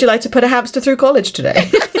 okay. Would you like to put a hamster through college today?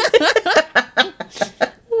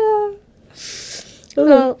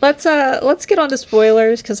 Well, let's get on to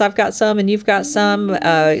spoilers because I've got some and you've got some.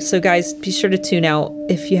 So guys, be sure to tune out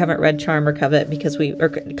if you haven't read Charm or Court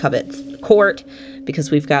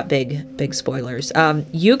because we've got big spoilers.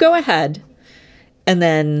 You go ahead, and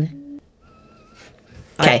then.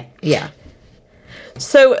 Okay. Yeah.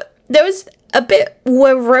 So there was a bit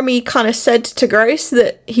where Remy kind of said to Grace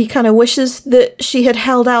that he kind of wishes that she had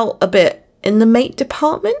held out a bit in the mate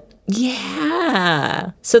department.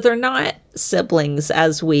 Yeah. So they're not siblings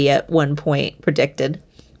as we at one point predicted,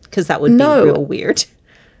 because that would be real weird.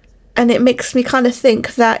 And it makes me kind of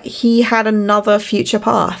think that he had another future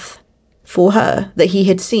path for her that he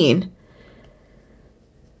had seen.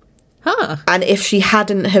 Huh. And if she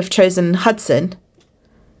hadn't have chosen Hudson,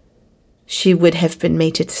 she would have been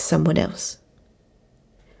mated to someone else.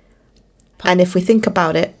 And if we think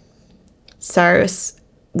about it, Cyrus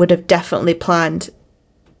would have definitely planned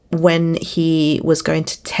when he was going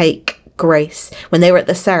to take Grace, when they were at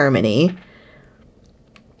the ceremony,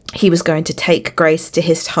 he was going to take Grace to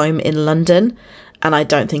his home in London, and I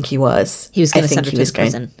don't think he was. He was going to send her to the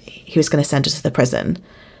prison. He was going to send her to the prison.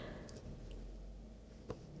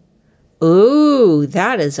 Ooh,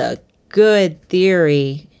 that is a good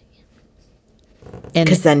theory.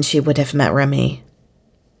 Because then she would have met Remy.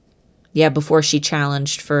 Yeah, before she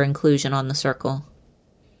challenged for inclusion on the circle.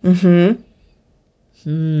 Mm-hmm.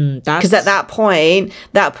 Because at that point,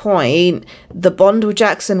 the bond with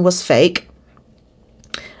Jackson was fake,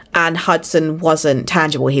 and Hudson wasn't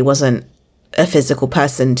tangible. He wasn't a physical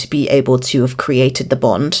person to be able to have created the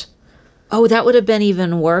bond. Oh, that would have been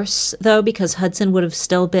even worse, though, because Hudson would have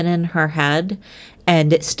still been in her head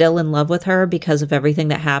and still in love with her because of everything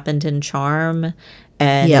that happened in Charm,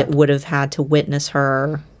 and would have had to witness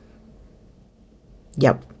her.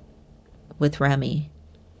 Yep. With Remy.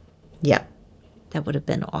 Yeah. That would have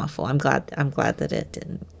been awful. I'm glad that it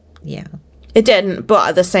didn't. Yeah. It didn't, but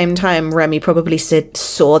at the same time, Remy probably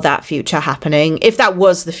saw that future happening. If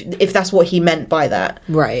that's what he meant by that.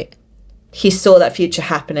 Right. He saw that future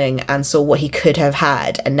happening and saw what he could have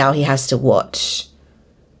had, and now he has to watch.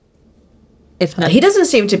 If not, He doesn't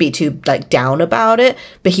seem to be too, like, down about it,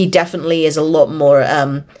 but he definitely is a lot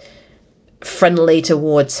more friendly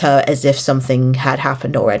towards her, as if something had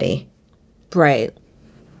happened already. right.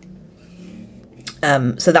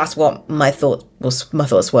 So that's what my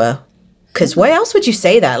thoughts were. Because why else would you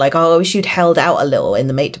say that? Like, oh, I wish you'd held out a little in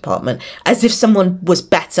the mate department, as if someone was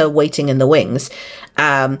better waiting in the wings.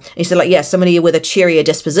 He said, like, yeah, somebody with a cheerier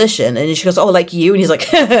disposition. And she goes, oh, like you? And he's like,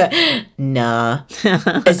 nah.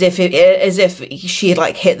 as if she had,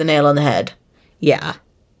 like, hit the nail on the head. Yeah.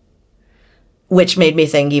 Which made me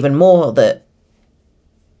think even more that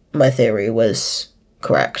my theory was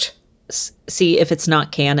correct. See, if it's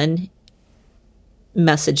not canon,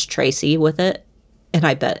 message Tracy with it. And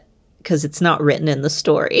I bet, because it's not written in the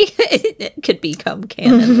story, it could become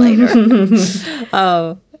canon later.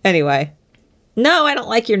 Oh, anyway. No, I don't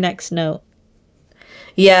like your next note.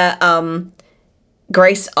 Yeah,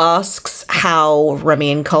 Grace asks how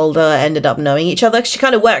Remy and Calder ended up knowing each other. She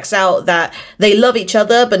kind of works out that they love each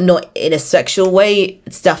other, but not in a sexual way.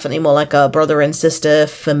 It's definitely more like a brother and sister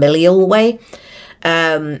familial way.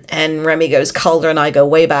 And Remy goes, Calder and I go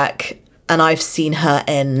way back, and I've seen her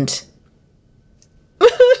end.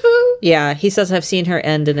 Yeah, he says, I've seen her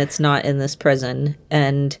end, and it's not in this prison.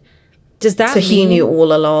 And does that mean... So he knew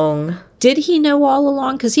all along. Did he know all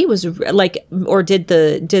along? Because he was, like, or did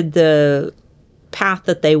the path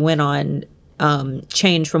that they went on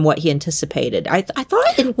change from what he anticipated? I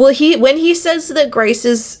thought... Well, when he says that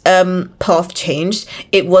Grace's path changed,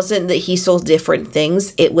 it wasn't that he saw different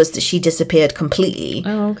things. It was that she disappeared completely.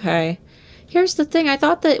 Oh, okay. Here's the thing. I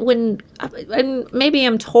thought that when... And maybe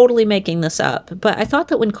I'm totally making this up, but I thought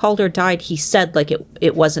that when Calder died, he said, like,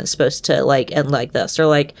 it wasn't supposed to, like, end like this. Or,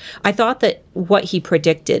 like, I thought that what he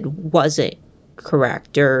predicted wasn't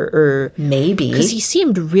correct, or maybe. Because he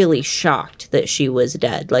seemed really shocked that she was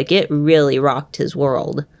dead. Like, it really rocked his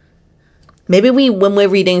world. Maybe when we're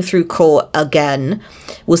reading through court again,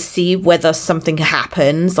 we'll see whether something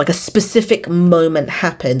happens, like a specific moment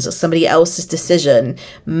happens, or somebody else's decision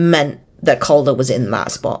meant that Calder was in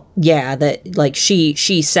that spot. Yeah, that, like, she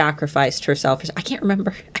sacrificed herself. I can't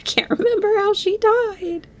remember how she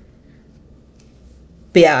died.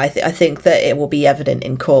 But yeah, I think that it will be evident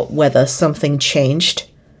in court whether something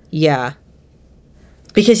changed. Yeah.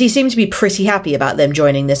 Because he seemed to be pretty happy about them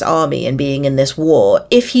joining this army and being in this war.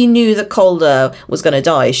 If he knew that Calder was going to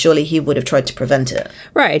die, surely he would have tried to prevent it.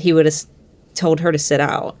 Right, he would have told her to sit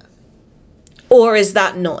out. Or is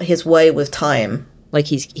that not his way with time? Like,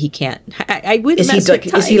 he can't. I wouldn't.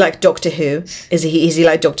 Is he like Doctor Who? Is he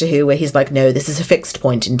like Doctor Who, where he's like, no, this is a fixed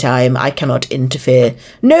point in time. I cannot interfere.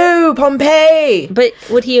 No, Pompeii. But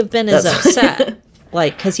would he have been as upset?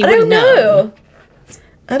 Like, because he I wouldn't know.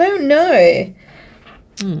 I don't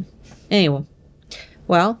know. Anyway,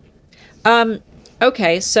 well,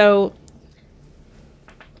 okay. So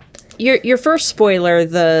your first spoiler,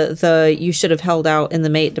 the you should have held out in the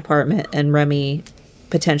mate department, and Remy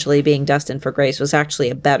potentially being destined for Grace, was actually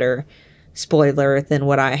a better spoiler than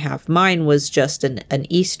what I have. Mine was just an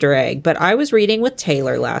Easter egg. But I was reading with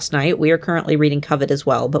Taylor last night. We are currently reading Covet as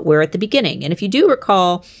well, but we're at the beginning. And if you do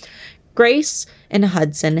recall, Grace and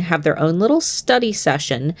Hudson have their own little study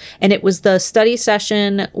session, and it was the study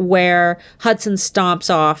session where Hudson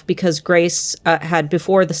stomps off because Grace had,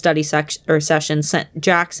 before the study session, sent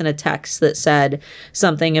Jackson a text that said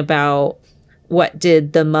something about, what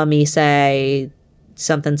did the mummy say,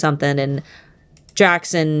 something, and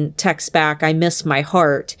Jackson texts back, I miss my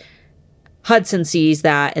heart. Hudson sees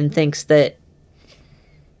that and thinks that,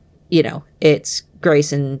 you know, it's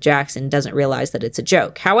Grace and Jackson, doesn't realize that it's a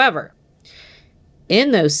joke. However, in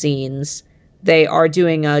those scenes, they are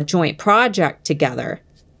doing a joint project together.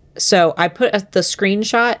 So I put the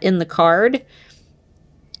screenshot in the card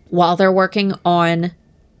while they're working on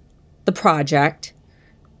the project.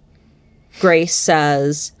 Grace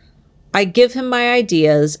says, I give him my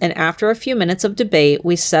ideas, and after a few minutes of debate,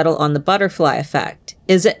 we settle on the butterfly effect.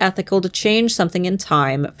 Is it ethical to change something in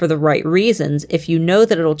time for the right reasons if you know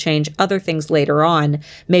that it'll change other things later on,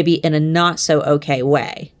 maybe in a not-so-okay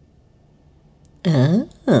way?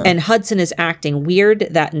 And Hudson is acting weird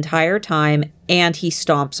that entire time, and he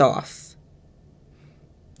stomps off.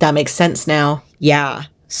 That makes sense now. Yeah.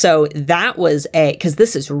 So that was because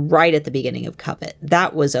this is right at the beginning of Covet.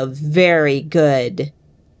 That was a very good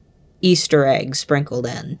Easter egg sprinkled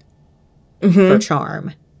in for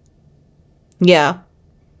charm. Yeah.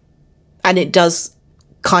 And it does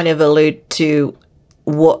kind of allude to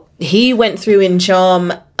what he went through in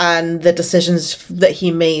Charm and the decisions that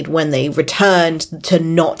he made when they returned to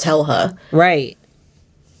not tell her. Right.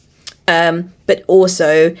 But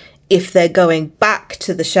also, if they're going back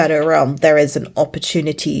to the Shadow Realm, there is an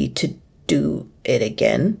opportunity to do it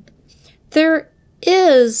again. There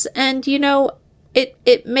is, and you know,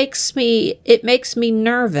 it makes me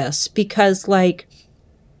nervous because, like,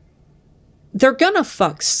 they're gonna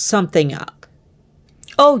fuck something up.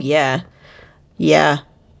 Oh yeah, yeah.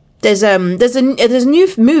 There's a new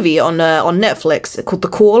movie on Netflix called The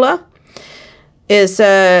Caller. It's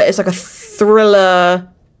like a thriller,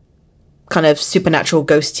 kind of supernatural,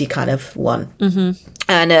 ghosty kind of one. Mm-hmm.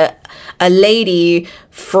 And a lady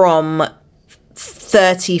from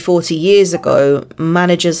 30, 40 years ago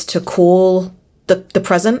manages to call the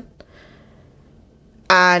present,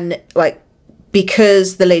 and like,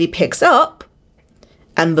 because the lady picks up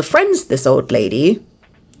and befriends this old lady,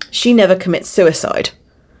 she never commits suicide.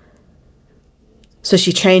 So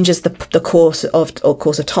she changes the course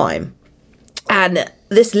of time. And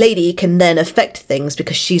this lady can then affect things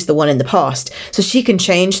because she's the one in the past. So she can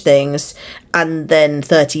change things, and then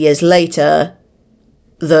 30 years later,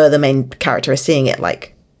 the main character is seeing it,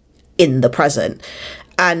 like, in the present.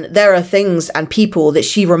 And there are things and people that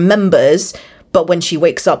she remembers, but when she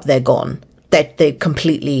wakes up, they're gone. They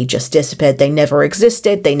completely just disappeared. They never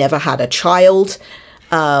existed. They never had a child.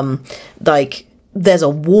 Like, there's a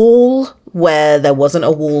wall where there wasn't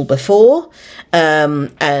a wall before.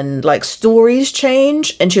 And, like, stories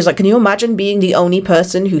change. And she was like, can you imagine being the only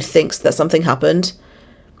person who thinks that something happened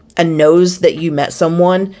and knows that you met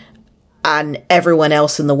someone, and everyone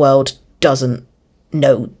else in the world doesn't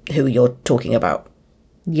know who you're talking about?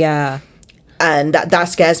 Yeah. And that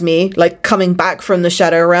scares me. Like, coming back from the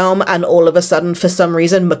Shadow Realm, and all of a sudden, for some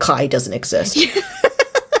reason, Makai doesn't exist.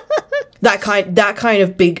 that kind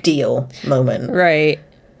of big deal moment. Right.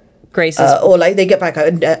 Grace's... or like, they get back out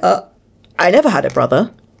and, I never had a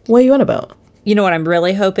brother. What are you on about? You know what I'm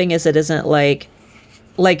really hoping is it isn't like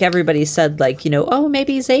everybody said, like, you know, oh,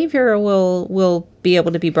 maybe Xavier will be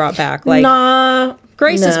able to be brought back. Like, nah.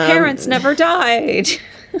 Grace's parents never died.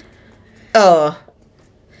 Oh.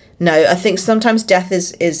 No, I think sometimes death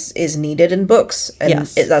is needed in books, and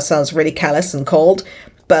yes. That sounds really callous and cold,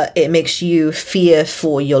 but it makes you fear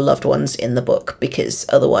for your loved ones in the book, because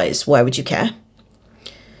otherwise, why would you care?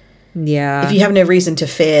 Yeah. If you have no reason to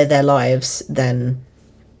fear their lives, then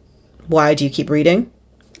why do you keep reading?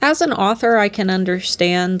 As an author, I can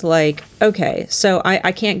understand, like, okay, so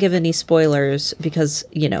I can't give any spoilers because,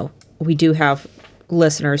 you know, we do have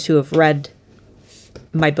listeners who have read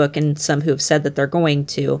my book and some who have said that they're going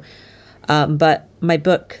to. But my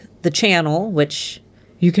book, The Channel, which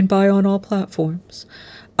you can buy on all platforms,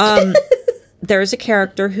 there's a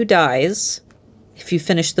character who dies. If you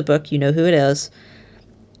finish the book, you know who it is.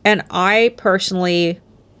 And I personally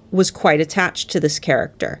was quite attached to this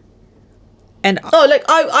character. And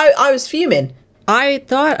I was fuming. I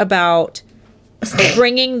thought about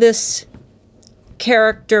bringing this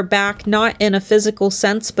character back, not in a physical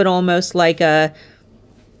sense, but almost like a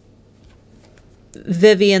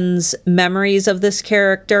Vivian's memories of this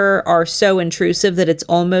character are so intrusive that it's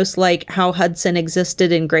almost like how Hudson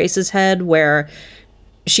existed in Grace's head, where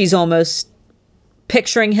she's almost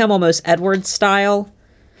picturing him almost Edward style.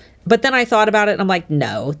 But then I thought about it and I'm like,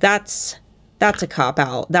 no, that's a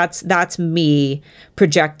cop-out. That's me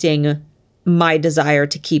projecting my desire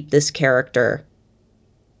to keep this character,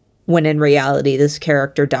 when in reality this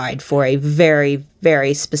character died for a very,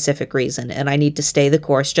 very specific reason, and I need to stay the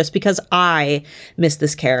course. Just because I miss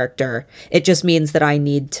this character, it just means that I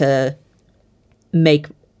need to make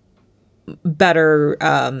better,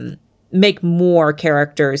 make more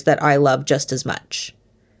characters that I love just as much.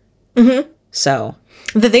 Mm-hmm. So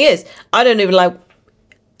the thing is, I don't even like.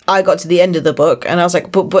 I got to the end of the book and I was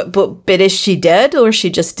like, but is she dead, or she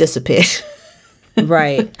just disappeared?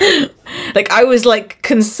 Right. Like, I was like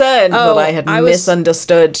concerned that I had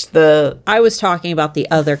misunderstood the. I was talking about the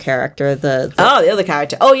other character. The other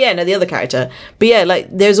character. Oh yeah, no, the other character. But yeah, like,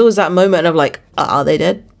 there's always that moment of like, are they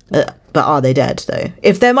dead? But are they dead though?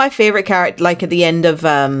 If they're my favorite character, like at the end of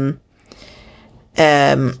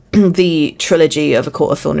the trilogy of A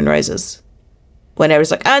Court of Thorn and Roses, when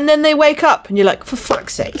everyone's like, and then they wake up, and you're like, for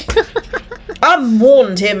fuck's sake, I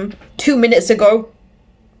warned him 2 minutes ago.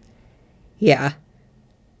 Yeah.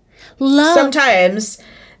 Sometimes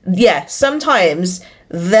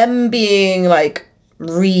them being like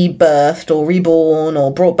rebirthed or reborn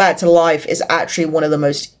or brought back to life is actually one of the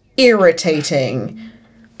most irritating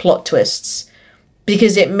plot twists,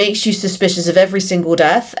 because it makes you suspicious of every single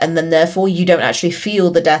death, and then therefore you don't actually feel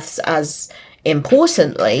the deaths as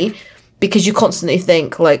importantly, because you constantly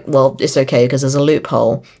think, like, well, it's okay because there's a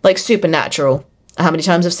loophole. Like Supernatural. How many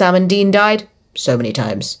times have Sam and Dean died? So many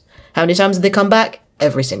times. How many times have they come back?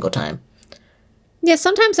 Every single time. Yeah,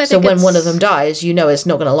 sometimes I So think when one of them dies, you know it's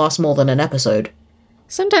not going to last more than an episode.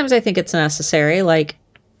 Sometimes I think it's necessary, like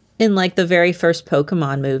in like the very first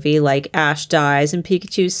Pokemon movie, like Ash dies and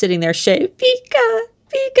Pikachu's sitting there shaking, Pika,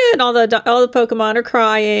 Pika, and all the Pokemon are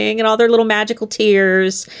crying and all their little magical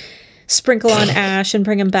tears sprinkle on Ash and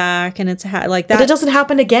bring him back, and it's like that. But it doesn't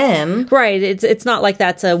happen again. Right, it's not like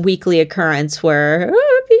that's a weekly occurrence where,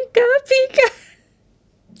 oh, Pika, Pika.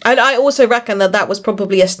 And I also reckon that was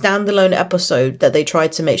probably a standalone episode that they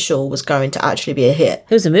tried to make sure was going to actually be a hit.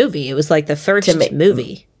 It was a movie. It was like the first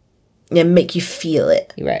movie. Yeah, make you feel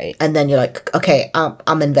it. Right. And then you're like, okay,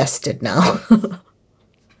 I'm invested now.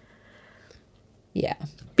 Yeah.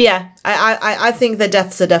 But yeah, I think the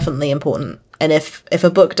deaths are definitely important. And if a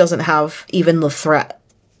book doesn't have even the threat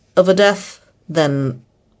of a death, then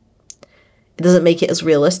it doesn't make it as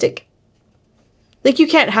realistic. Like, you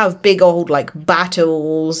can't have big old, like,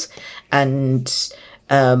 battles and,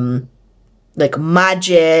 like,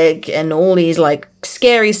 magic and all these, like,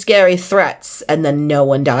 scary, scary threats, and then no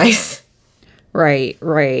one dies. Right.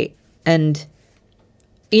 And,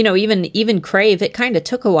 you know, even Crave, it kind of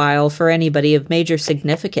took a while for anybody of major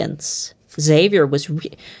significance. Xavier was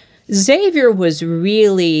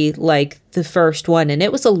really, like, the first one, and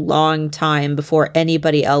it was a long time before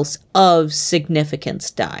anybody else of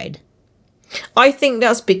significance died. I think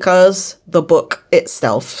that's because the book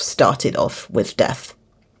itself started off with death.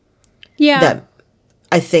 Yeah.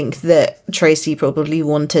 I think that Tracy probably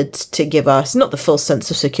wanted to give us not the full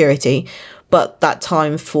sense of security, but that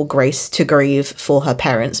time for Grace to grieve for her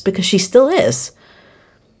parents, because she still is.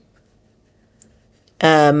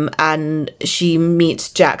 And she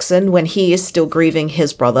meets Jackson when he is still grieving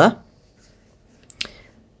his brother.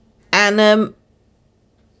 And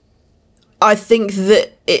I think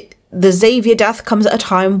that the Xavier death comes at a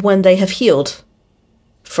time when they have healed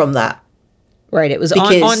from that. Right, it was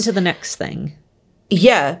on to the next thing.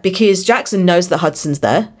 Yeah, because Jackson knows that Hudson's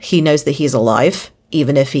there. He knows that he's alive,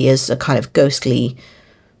 even if he is a kind of ghostly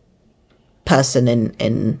person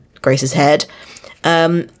in Grace's head.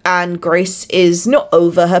 And Grace is not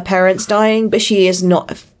over her parents dying, but she is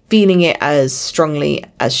not feeling it as strongly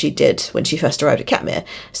as she did when she first arrived at Katmere.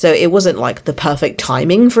 So it wasn't like the perfect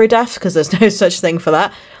timing for a death, because there's no such thing for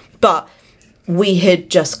that. But we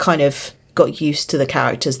had just kind of got used to the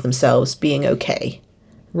characters themselves being okay.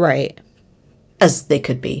 Right. As they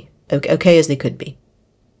could be. Okay as they could be.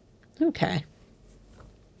 Okay.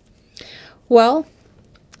 Well,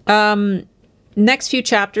 next few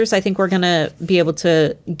chapters, I think we're going to be able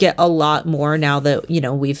to get a lot more now that, you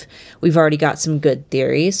know, we've already got some good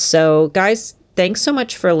theories. So, guys, thanks so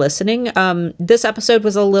much for listening. This episode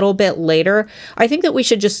was a little bit later. I think that we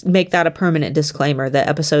should just make that a permanent disclaimer that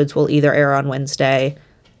episodes will either air on Wednesday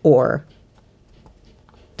or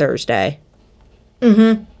Thursday.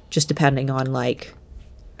 Mm-hmm. Just depending on, like,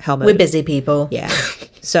 how much. We're busy people. Yeah.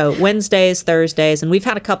 So Wednesdays, Thursdays, and we've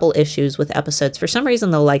had a couple issues with episodes. For some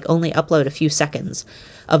reason, they'll, like, only upload a few seconds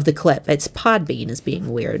of the clip. It's Podbean is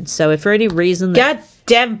being weird. So if for any reason...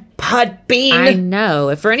 Goddamn Podbean! I know.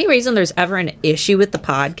 If for any reason there's ever an issue with the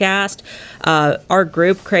podcast, our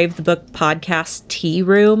group, Crave the Book Podcast Tea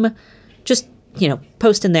Room, just, you know,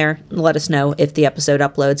 post in there and let us know if the episode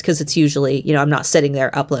uploads, because it's usually, you know, I'm not sitting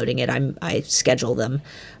there uploading it. I schedule them,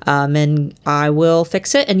 and I will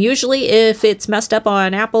fix it. And usually if it's messed up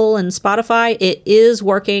on Apple and Spotify, it is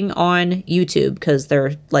working on YouTube because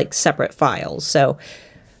they're like separate files. So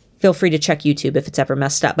feel free to check YouTube if it's ever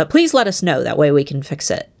messed up, but please let us know. That way we can fix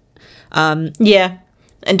it. Yeah.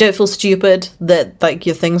 And don't feel stupid that, like,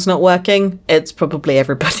 your thing's not working. It's probably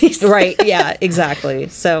everybody's. Right. Yeah, exactly.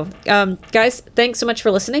 So, guys, thanks so much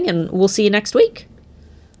for listening, and we'll see you next week.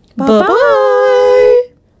 Bye-bye.